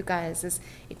ditto for you guys,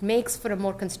 it makes for a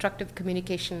more constructive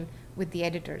communication with the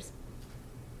editors.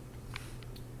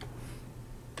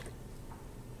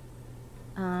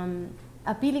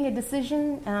 Appealing a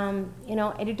decision,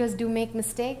 editors do make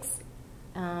mistakes.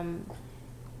 And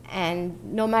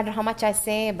no matter how much I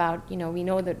say about, we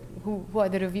know that who are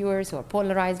the reviewers who are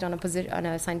polarized on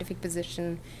a scientific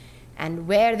position, and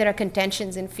where there are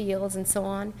contentions in fields and so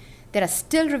on, there are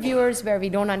still reviewers where we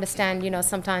don't understand,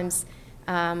 sometimes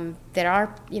there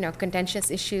are,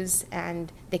 contentious issues,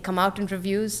 and they come out in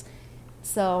reviews.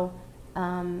 So,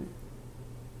 and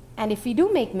if we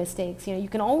do make mistakes, you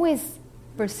can always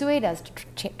persuade us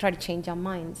to try to change our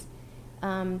minds.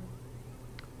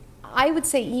 I would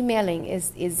say emailing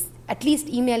is at least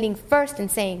emailing first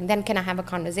and saying, then can I have a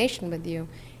conversation with you,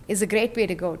 is a great way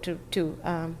to go to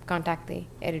contact the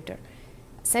editor.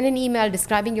 Send an email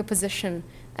describing your position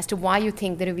as to why you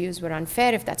think the reviews were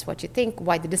unfair, if that's what you think,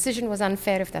 why the decision was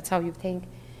unfair, if that's how you think,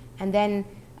 and then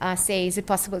say, is it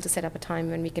possible to set up a time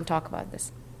when we can talk about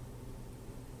this?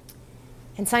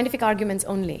 And scientific arguments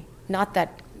only, not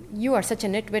that you are such a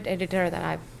nitwit editor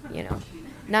that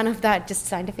none of that, just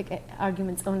scientific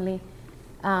arguments only.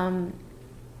 And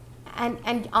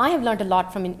I have learned a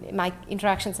lot from my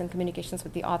interactions and communications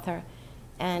with the author.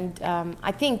 And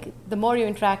I think the more you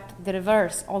interact, the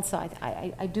reverse also.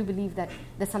 I do believe that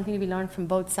there's something to be learned from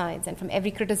both sides and from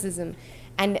every criticism.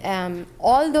 And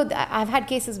although I've had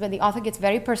cases where the author gets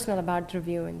very personal about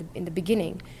review in the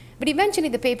beginning, but eventually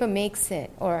the paper makes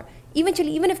it, or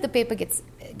eventually even if the paper gets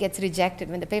rejected,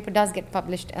 when the paper does get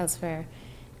published elsewhere,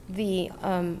 the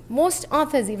most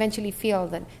authors eventually feel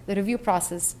that the review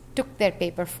process took their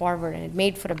paper forward and it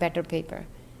made for a better paper.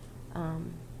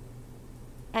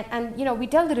 And we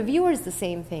tell the reviewers the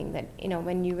same thing, that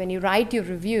when you write your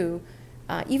review,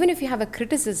 even if you have a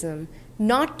criticism,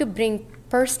 not to bring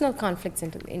personal conflicts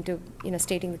into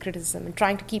stating the criticism, and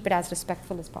trying to keep it as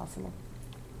respectful as possible.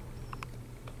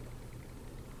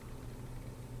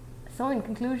 So in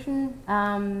conclusion,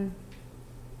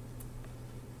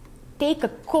 take a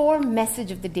core message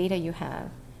of the data you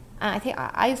have. I think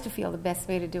I used to feel the best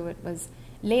way to do it was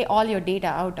lay all your data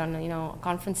out on a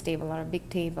conference table or a big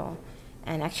table,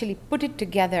 and actually put it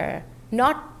together,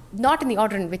 not in the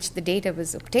order in which the data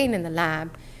was obtained in the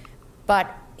lab,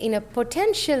 but in a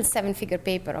potential 7-figure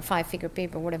paper or 5-figure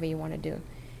paper, whatever you want to do,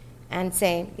 and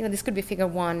say, this could be figure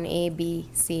 1, A, B,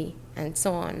 C, and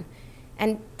so on,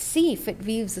 and see if it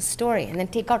weaves a story, and then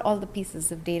take out all the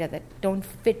pieces of data that don't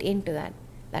fit into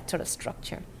that sort of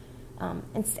structure.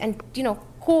 And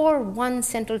core one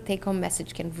central take-home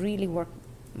message can really work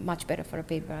much better for a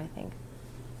paper, I think.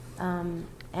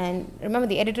 And remember,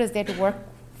 the editor is there to work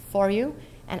for you,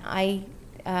 and I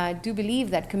do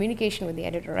believe that communication with the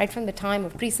editor, right from the time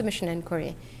of pre-submission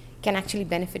inquiry, can actually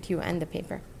benefit you and the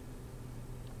paper.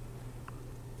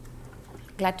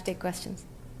 Glad to take questions.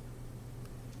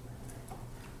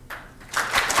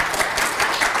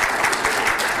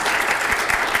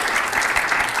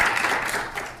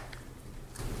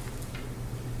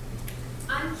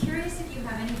 I'm curious if you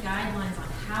have any guidelines on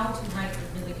how to write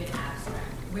a really good abstract.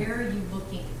 Where are you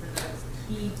looking for those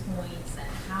key points, and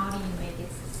how do you make it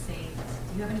succinct?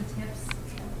 Do you have any tips?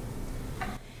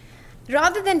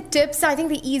 Rather than tips, I think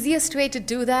the easiest way to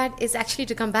do that is actually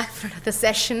to come back for another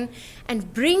session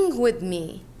and bring with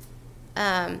me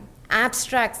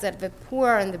abstracts that were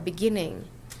poor in the beginning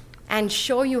and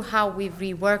show you how we've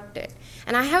reworked it.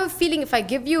 And I have a feeling if I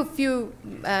give you a few,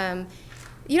 there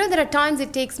are times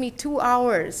it takes me 2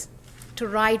 hours to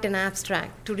write an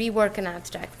abstract, to rework an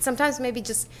abstract. Sometimes maybe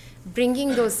just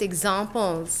bringing those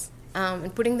examples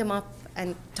and putting them up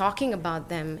and talking about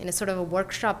them in a sort of a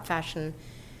workshop fashion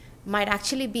might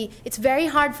actually be, it's very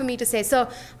hard for me to say. So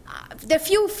there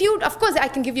are few, of course I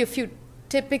can give you a few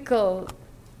typical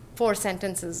 4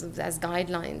 sentences as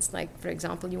guidelines. Like, for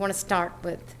example, you want to start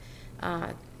with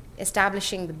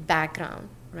establishing the background,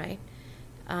 right?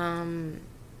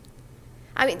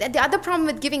 The other problem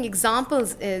with giving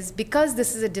examples is, because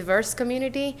this is a diverse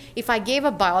community, if I gave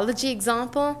a biology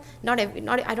example, I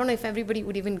don't know if everybody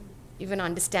would even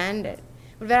understand it.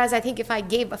 Whereas I think if I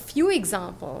gave a few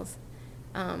examples,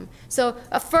 so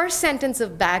a first sentence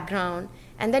of background,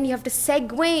 and then you have to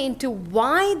segue into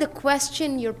why the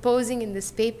question you're posing in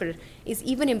this paper is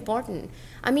even important.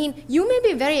 I mean, you may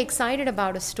be very excited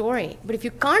about a story, but if you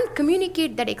can't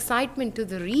communicate that excitement to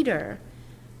the reader,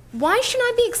 why should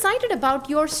I be excited about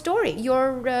your story,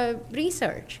 your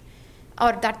research,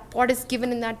 or that what is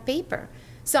given in that paper?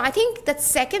 So I think that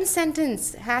second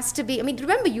sentence has to be, I mean,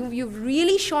 remember, you're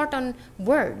really short on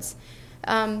words.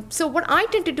 So what I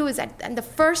tend to do is at the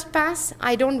first pass,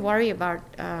 I don't worry about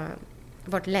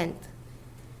length.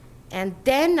 And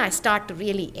then I start to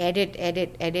really edit,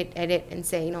 and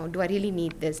say, do I really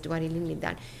need this? Do I really need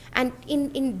that? And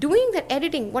in doing that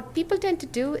editing, what people tend to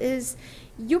do is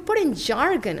you put in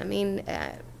jargon. I mean,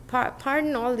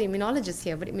 pardon all the immunologists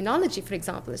here, but immunology, for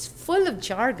example, is full of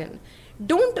jargon.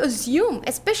 Don't assume,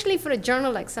 especially for a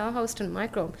journal like Cell Host and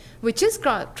Microbe, which is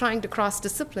trying to cross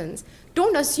disciplines,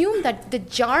 don't assume that the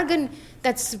jargon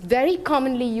that's very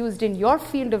commonly used in your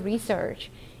field of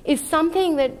research is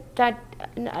something that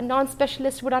a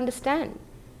non-specialist would understand.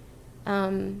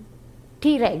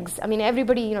 Tregs, I mean,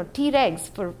 everybody, Tregs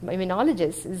for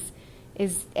immunologists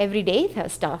is everyday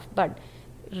stuff, but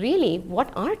really,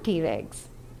 what are Tregs?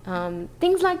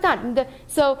 Things like that.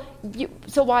 So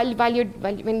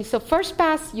first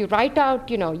pass, you write out,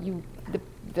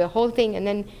 the whole thing, and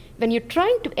then when you're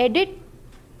trying to edit,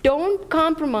 don't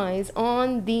compromise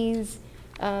on these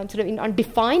on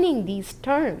defining these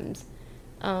terms.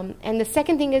 And the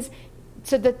second thing is,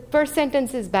 so the first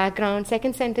sentence is background.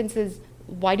 Second sentence is,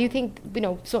 why do you think,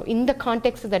 so in the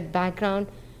context of that background,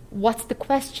 what's the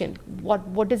question?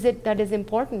 What is it that is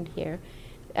important here?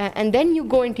 And then you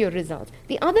go into your results.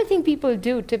 The other thing people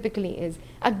do typically is,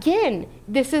 again,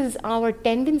 this is our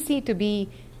tendency to be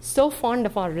so fond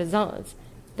of our results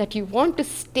that you want to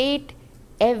state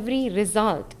every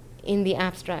result in the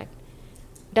abstract.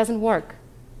 Doesn't work.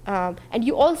 And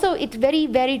you also, it's very,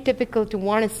 very typical to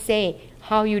want to say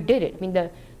how you did it. I mean,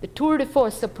 the tour de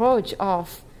force approach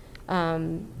of,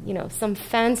 some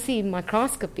fancy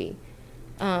microscopy,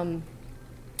 unless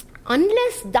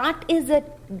that is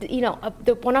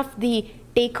one of the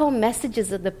take-home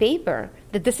messages of the paper,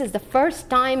 that this is the first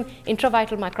time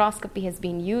intravital microscopy has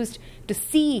been used to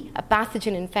see a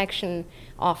pathogen infection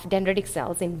of dendritic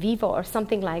cells in vivo or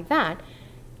something like that,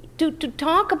 to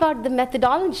talk about the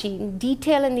methodology in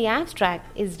detail in the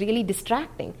abstract is really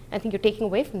distracting. I think you're taking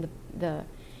away from the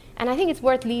and I think it's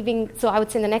worth leaving, so I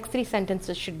would say the next 3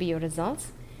 sentences should be your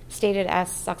results, stated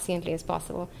as succinctly as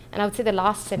possible. And I would say the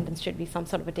last sentence should be some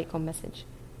sort of a take-home message.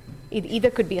 It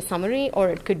either could be a summary or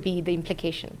it could be the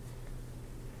implication.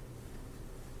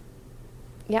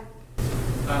 Yeah?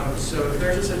 So if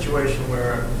there's a situation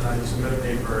where you submit a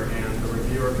paper and the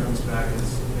reviewer comes back and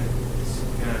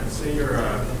say you're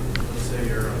a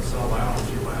cell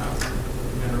biology lab,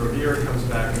 and the reviewer comes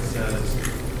back and says,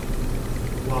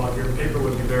 well, your paper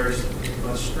would be very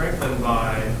much strengthened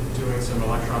by doing some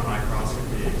electron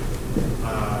microscopy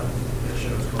that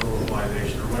shows global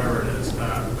localization or whatever it is,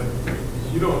 but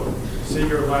you don't, say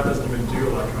your lab doesn't even do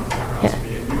electron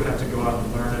microscopy, and you would have to go out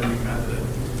and learn a new method.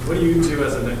 What do you do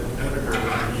as an editor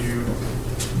when you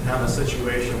have a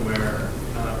situation where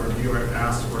a reviewer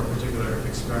asks for a particular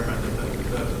experiment that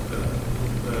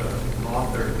the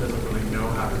author doesn't really know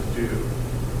how to do?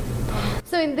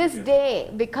 So in this day,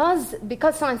 because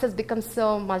science has become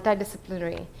so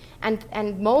multidisciplinary,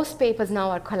 and most papers now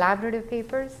are collaborative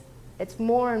papers, it's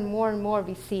more and more and more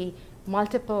we see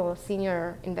multiple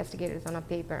senior investigators on a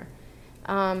paper.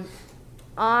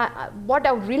 What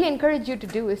I would really encourage you to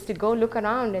do is to go look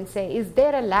around and say, is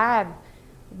there a lab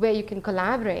where you can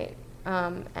collaborate?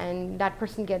 And that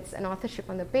person gets an authorship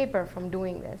on the paper from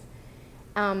doing this.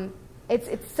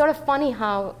 It's sort of funny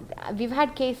how we've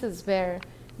had cases where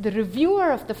the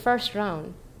reviewer of the first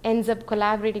round ends up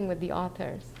collaborating with the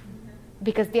authors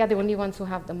because they are the only ones who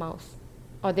have the mouse,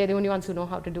 or they're the only ones who know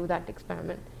how to do that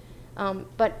experiment.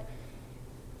 But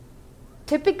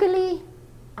typically,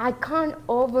 I can't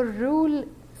overrule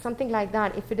something like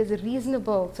that if it is a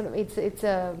reasonable sort of. It's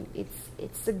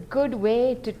a good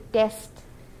way to test.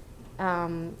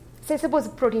 Say, suppose a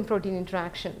protein-protein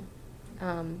interaction,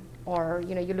 or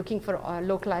you're looking for a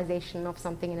localization of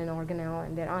something in an organelle,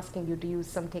 and they're asking you to use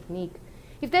some technique.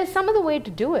 If there's some other way to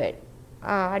do it,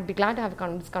 I'd be glad to have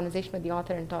this conversation with the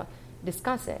author and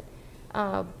discuss it.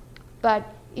 But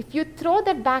if you throw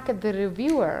that back at the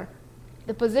reviewer,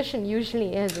 the position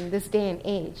usually is, in this day and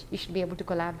age, you should be able to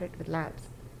collaborate with labs.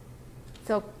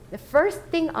 So the first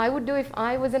thing I would do if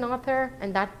I was an author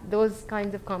and those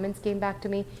kinds of comments came back to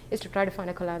me is to try to find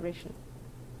a collaboration.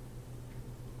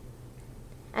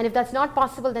 And if that's not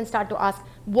possible, then start to ask,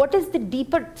 what is the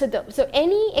deeper, so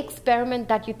any experiment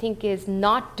that you think is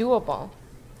not doable,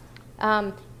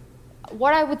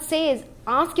 what I would say is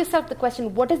ask yourself the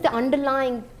question, what is the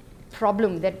underlying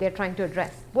problem that they're trying to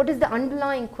address? What is the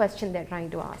underlying question they're trying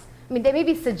to ask? I mean, they may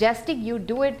be suggesting you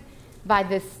do it by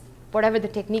this, whatever the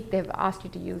technique they've asked you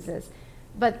to use is.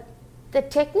 But the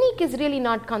technique is really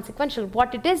not consequential.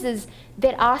 What it is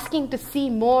they're asking to see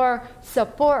more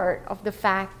support of the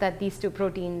fact that these two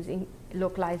proteins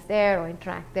localize there or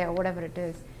interact there or whatever it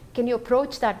is. Can you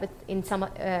approach that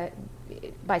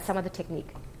by some other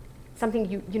technique? Something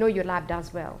you know your lab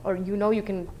does well, or you know you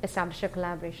can establish a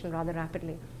collaboration rather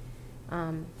rapidly.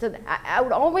 I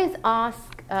would always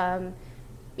ask,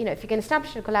 if you can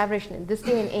establish a collaboration in this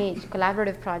day and age,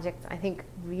 collaborative projects, I think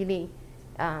really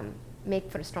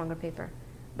make for a stronger paper.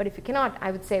 But if you cannot,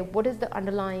 I would say, what is the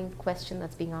underlying question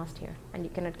that's being asked here?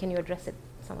 And can you address it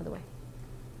some other way?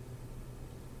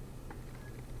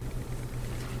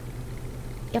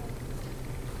 Yep.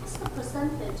 What's the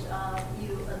percentage of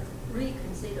you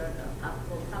reconsider the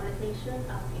publication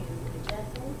after you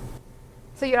reject it?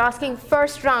 So you're asking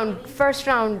first round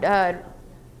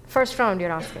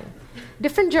you're asking.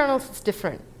 Different journals, it's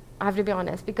different, I have to be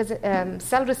honest, because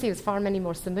Cell receives far many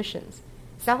more submissions.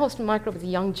 Cell Host and Microbe is a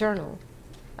young journal,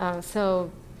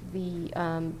 so the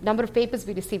number of papers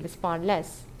we receive is far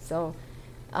less. So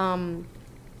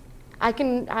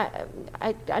unfortunately,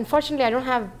 I don't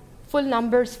have full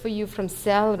numbers for you from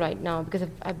Cell right now because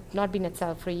I've not been at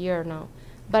Cell for a year now.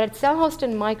 But at Cell Host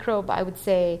and Microbe, I would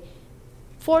say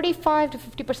 45 to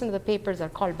 50% of the papers are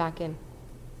called back in.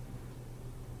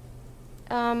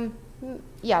 About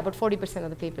 40% of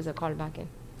the papers are called back in.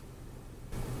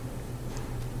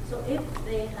 So if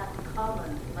they have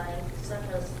common, such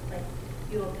as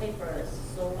your paper is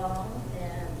so long,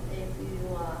 and if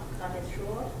you cut it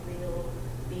short, we'll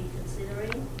be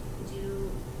considering.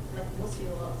 What's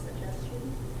your suggestion?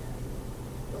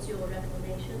 What's your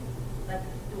recommendation?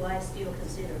 Do I still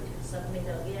consider to submit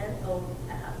again, or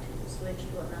I have to switch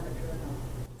to another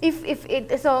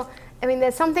journal?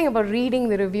 There's something about reading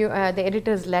the review, the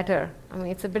editor's letter. I mean,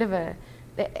 it's a bit of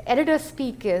the editor's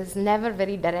speak is never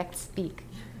very direct speak.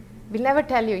 We'll never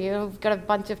tell you, we've got a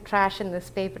bunch of trash in this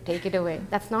paper, take it away.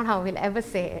 That's not how we'll ever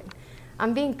say it.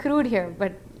 I'm being crude here,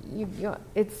 but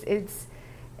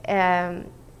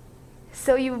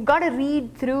so you've got to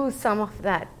read through some of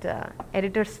that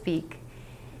editor speak.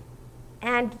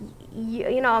 And,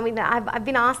 I've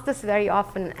been asked this very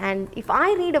often, and if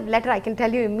I read a letter, I can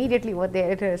tell you immediately what the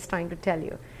editor is trying to tell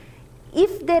you.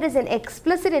 If there is an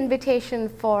explicit invitation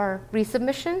for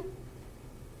resubmission,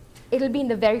 it'll be in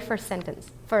the very first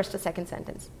sentence, first or second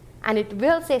sentence. And it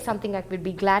will say something like, we'd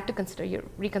be glad to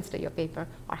reconsider your paper,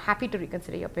 or happy to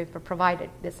reconsider your paper, provided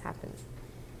this happens.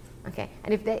 Okay,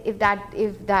 and if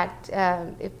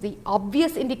the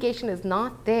obvious indication is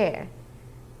not there,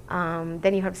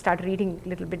 then you have to start reading a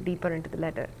little bit deeper into the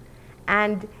letter.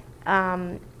 And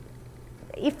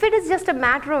if it is just a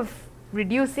matter of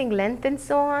reducing length and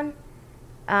so on,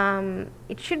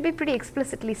 it should be pretty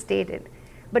explicitly stated.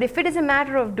 But if it is a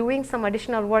matter of doing some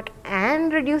additional work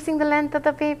and reducing the length of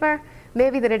the paper,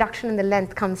 maybe the reduction in the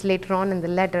length comes later on in the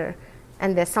letter,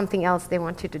 and there's something else they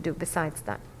want you to do besides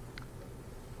that.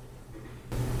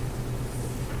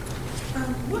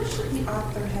 What should the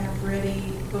author have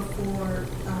ready before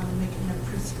making a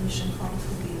pre-submission call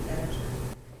to the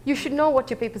editor? You should know what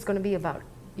your paper is going to be about.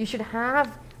 You should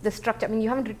have the structure. I mean, you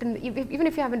haven't written, even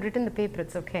if you haven't written the paper,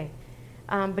 it's okay.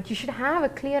 But you should have a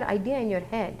clear idea in your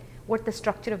head what the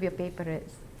structure of your paper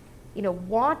is.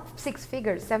 What 6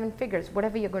 figures, 7 figures,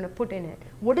 whatever you're going to put in it.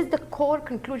 What is the core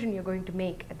conclusion you're going to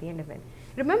make at the end of it?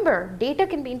 Remember, data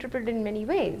can be interpreted in many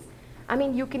ways. I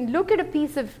mean, you can look at a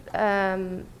piece of,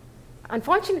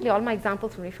 unfortunately, all my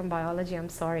examples were from biology, I'm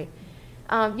sorry.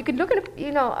 You can look at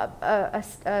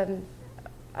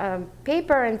a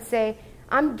paper and say,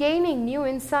 I'm gaining new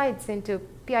insights into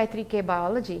PI3K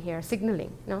biology here,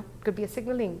 signaling. It could be a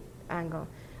signaling angle.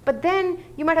 But then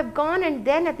you might have gone and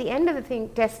then at the end of the thing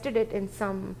tested it in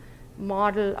some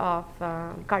model of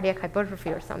cardiac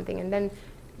hypertrophy or something, and then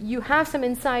you have some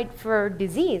insight for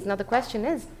disease. Now the question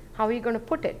is, how are you going to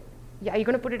put it? Are you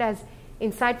going to put it as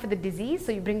insight for the disease,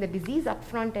 so you bring the disease up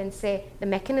front and say the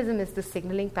mechanism is the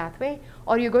signaling pathway,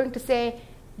 or you're going to say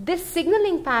this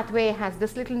signaling pathway has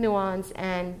this little nuance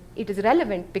and it is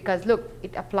relevant because look,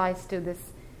 it applies to this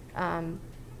the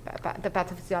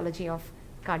pathophysiology of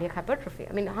cardiac hypertrophy.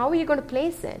 I mean, how are you going to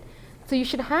place it? So you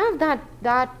should have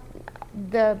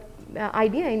the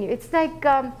idea in you. It's like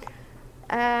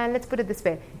let's put it this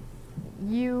way: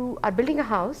 you are building a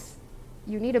house,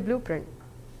 you need a blueprint.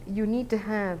 You need to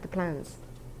have the plans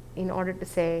in order to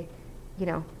say,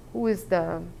 who is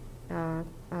the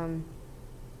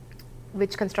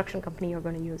which construction company you're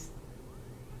going to use.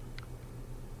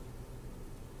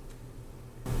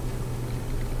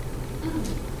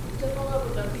 To follow up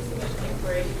with the pre-submission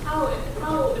inquiry, how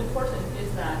important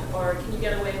is that, or can you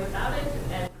get away without it?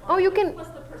 And Oh, you can. What's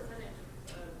the percentage?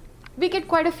 We get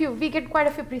quite a few. We get quite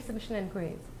a few pre-submission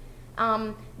inquiries.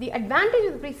 The advantage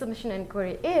of the pre-submission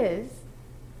inquiry is,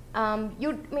 I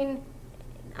mean,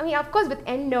 of course, with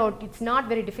EndNote, it's not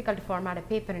very difficult to format a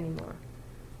paper anymore.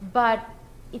 But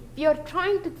if you're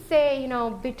trying to say,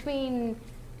 between,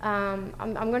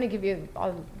 I'm going to give you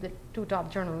all the two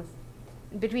top journals,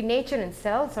 between Nature and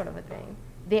Cell, sort of a thing,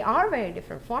 they are very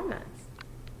different formats.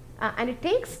 And it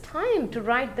takes time to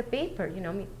write the paper,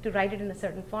 to write it in a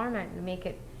certain format and make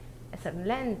it a certain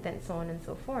length and so on and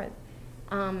so forth.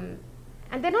 And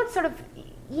they're not sort of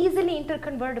easily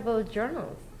interconvertible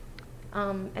journals.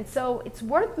 And so it's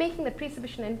worth making the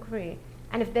pre-submission inquiry.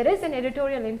 And if there is an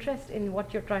editorial interest in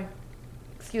what you're trying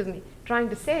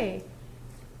to say,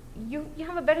 you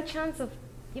have a better chance of,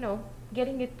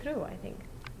 getting it through, I think.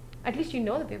 At least the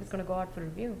paper's going to go out for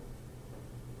review.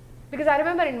 Because I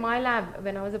remember in my lab,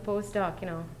 when I was a postdoc,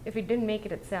 if we didn't make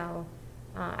it at Cell,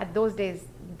 at those days,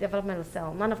 developmental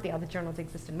Cell, none of the other journals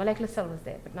existed. Molecular Cell was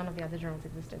there, but none of the other journals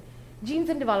existed. Genes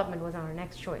in Development was our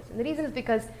next choice. And the reason is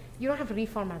because you don't have to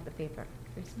reformat the paper.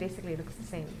 It basically looks the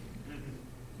same.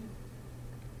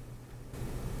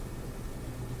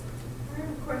 I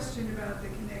have a question about the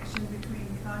connection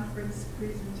between conference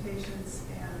presentations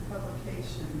and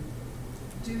publication.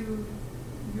 Do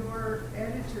your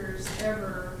editors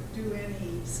ever do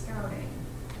any scouting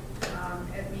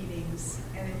at meetings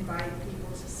and invite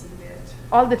people to submit?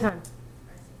 All the time.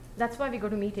 That's why we go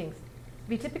to meetings.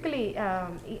 We typically,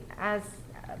 as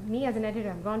an editor,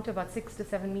 I've gone to about 6 to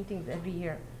 7 meetings every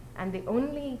year. And the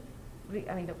only,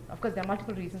 of course, there are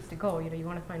multiple reasons to go. You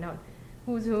want to find out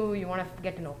who's who, you want to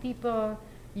get to know people,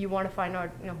 you want to find out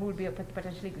who would be a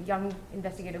potentially young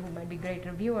investigator who might be a great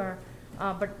reviewer.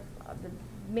 But the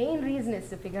main reason is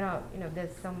to figure out,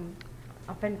 there's some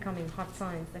up-and-coming hot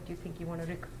science that you think you want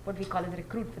to, what we call as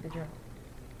recruit for the journal.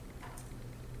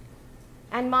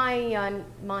 And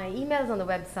my email's on the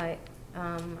website.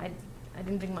 I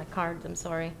didn't bring my cards, I'm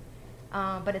sorry.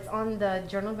 But it's on the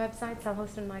journal website, Cell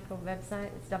Host and Microbe website.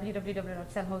 It's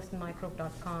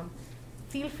www.cellhostandmicrobe.com.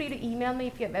 Feel free to email me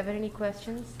if you have ever any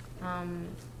questions. I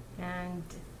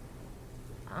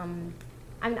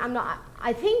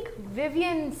think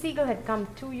Vivian Siegel had come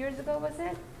 2 years ago, was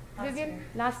it?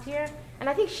 Last year? And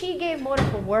I think she gave more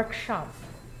of a workshop.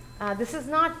 This is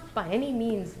not by any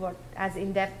means as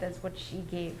in-depth as what she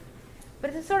gave.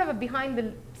 But it's sort of a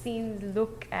behind-the-scenes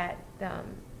look at,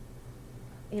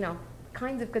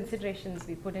 kinds of considerations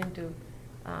we put into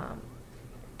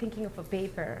thinking of a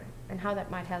paper and how that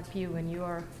might help you when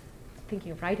you're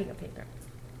thinking of writing a paper.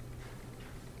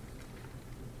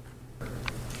 Can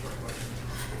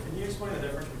you explain the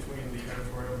difference between the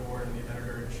editorial board and the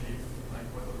editor-in-chief? Like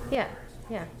what the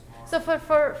Yeah. So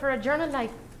for a journal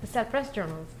like the Cell Press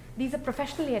journals, these are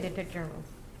professionally edited journals.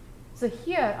 So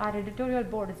here, our editorial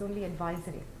board is only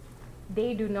advisory.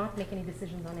 They do not make any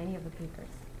decisions on any of the papers.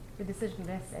 The decision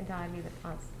rests entirely with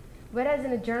us. Whereas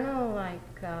in a journal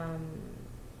like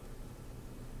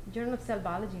Journal of Cell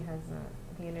Biology has,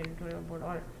 I think, an editorial board,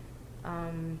 or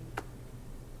I'm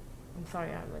sorry,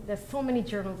 there's so many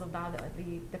journals of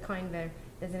the kind where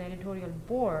there's an editorial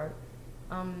board.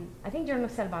 I think Journal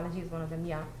of Cell Biology is one of them,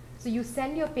 yeah. So you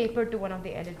send your paper to one of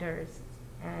the editors,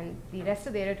 and the rest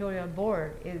of the editorial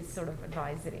board is sort of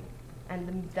advisory.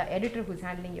 And the editor who's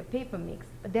handling your paper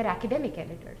but they're academic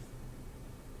editors.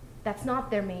 That's not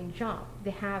their main job.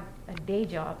 They have a day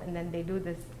job, and then they do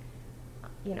this,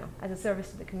 as a service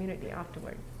to the community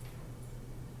afterward.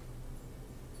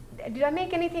 Did I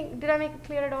make it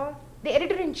clear at all? The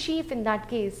editor-in-chief in that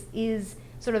case is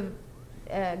sort of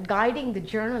guiding the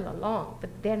journal along,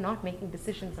 but they're not making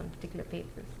decisions on particular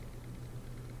papers.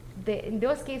 In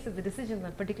those cases, the decisions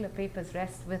on particular papers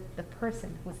rest with the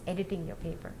person who's editing your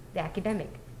paper, the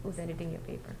academic who's editing your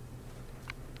paper.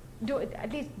 Do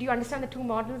you understand the two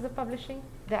models of publishing?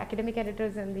 The academic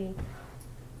editors and the...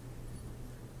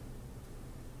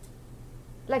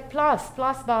 Like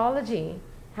PLOS Biology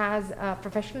has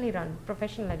professionally run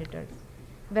professional editors,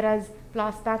 whereas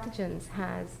PLOS Pathogens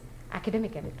has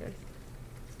academic editors.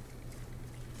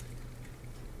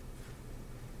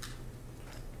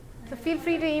 So feel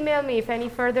free to email me if any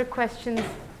further questions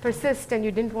persist and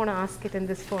you didn't want to ask it in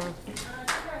this forum. I think I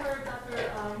heard Dr.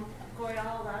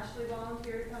 Goyal actually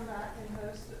volunteered to come back and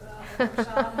host a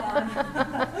workshop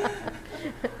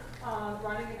on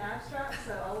writing an abstract,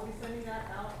 so I will be sending that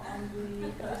out on the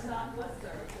postdoc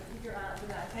listserv.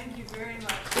 Thank you very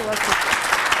much. You're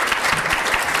welcome.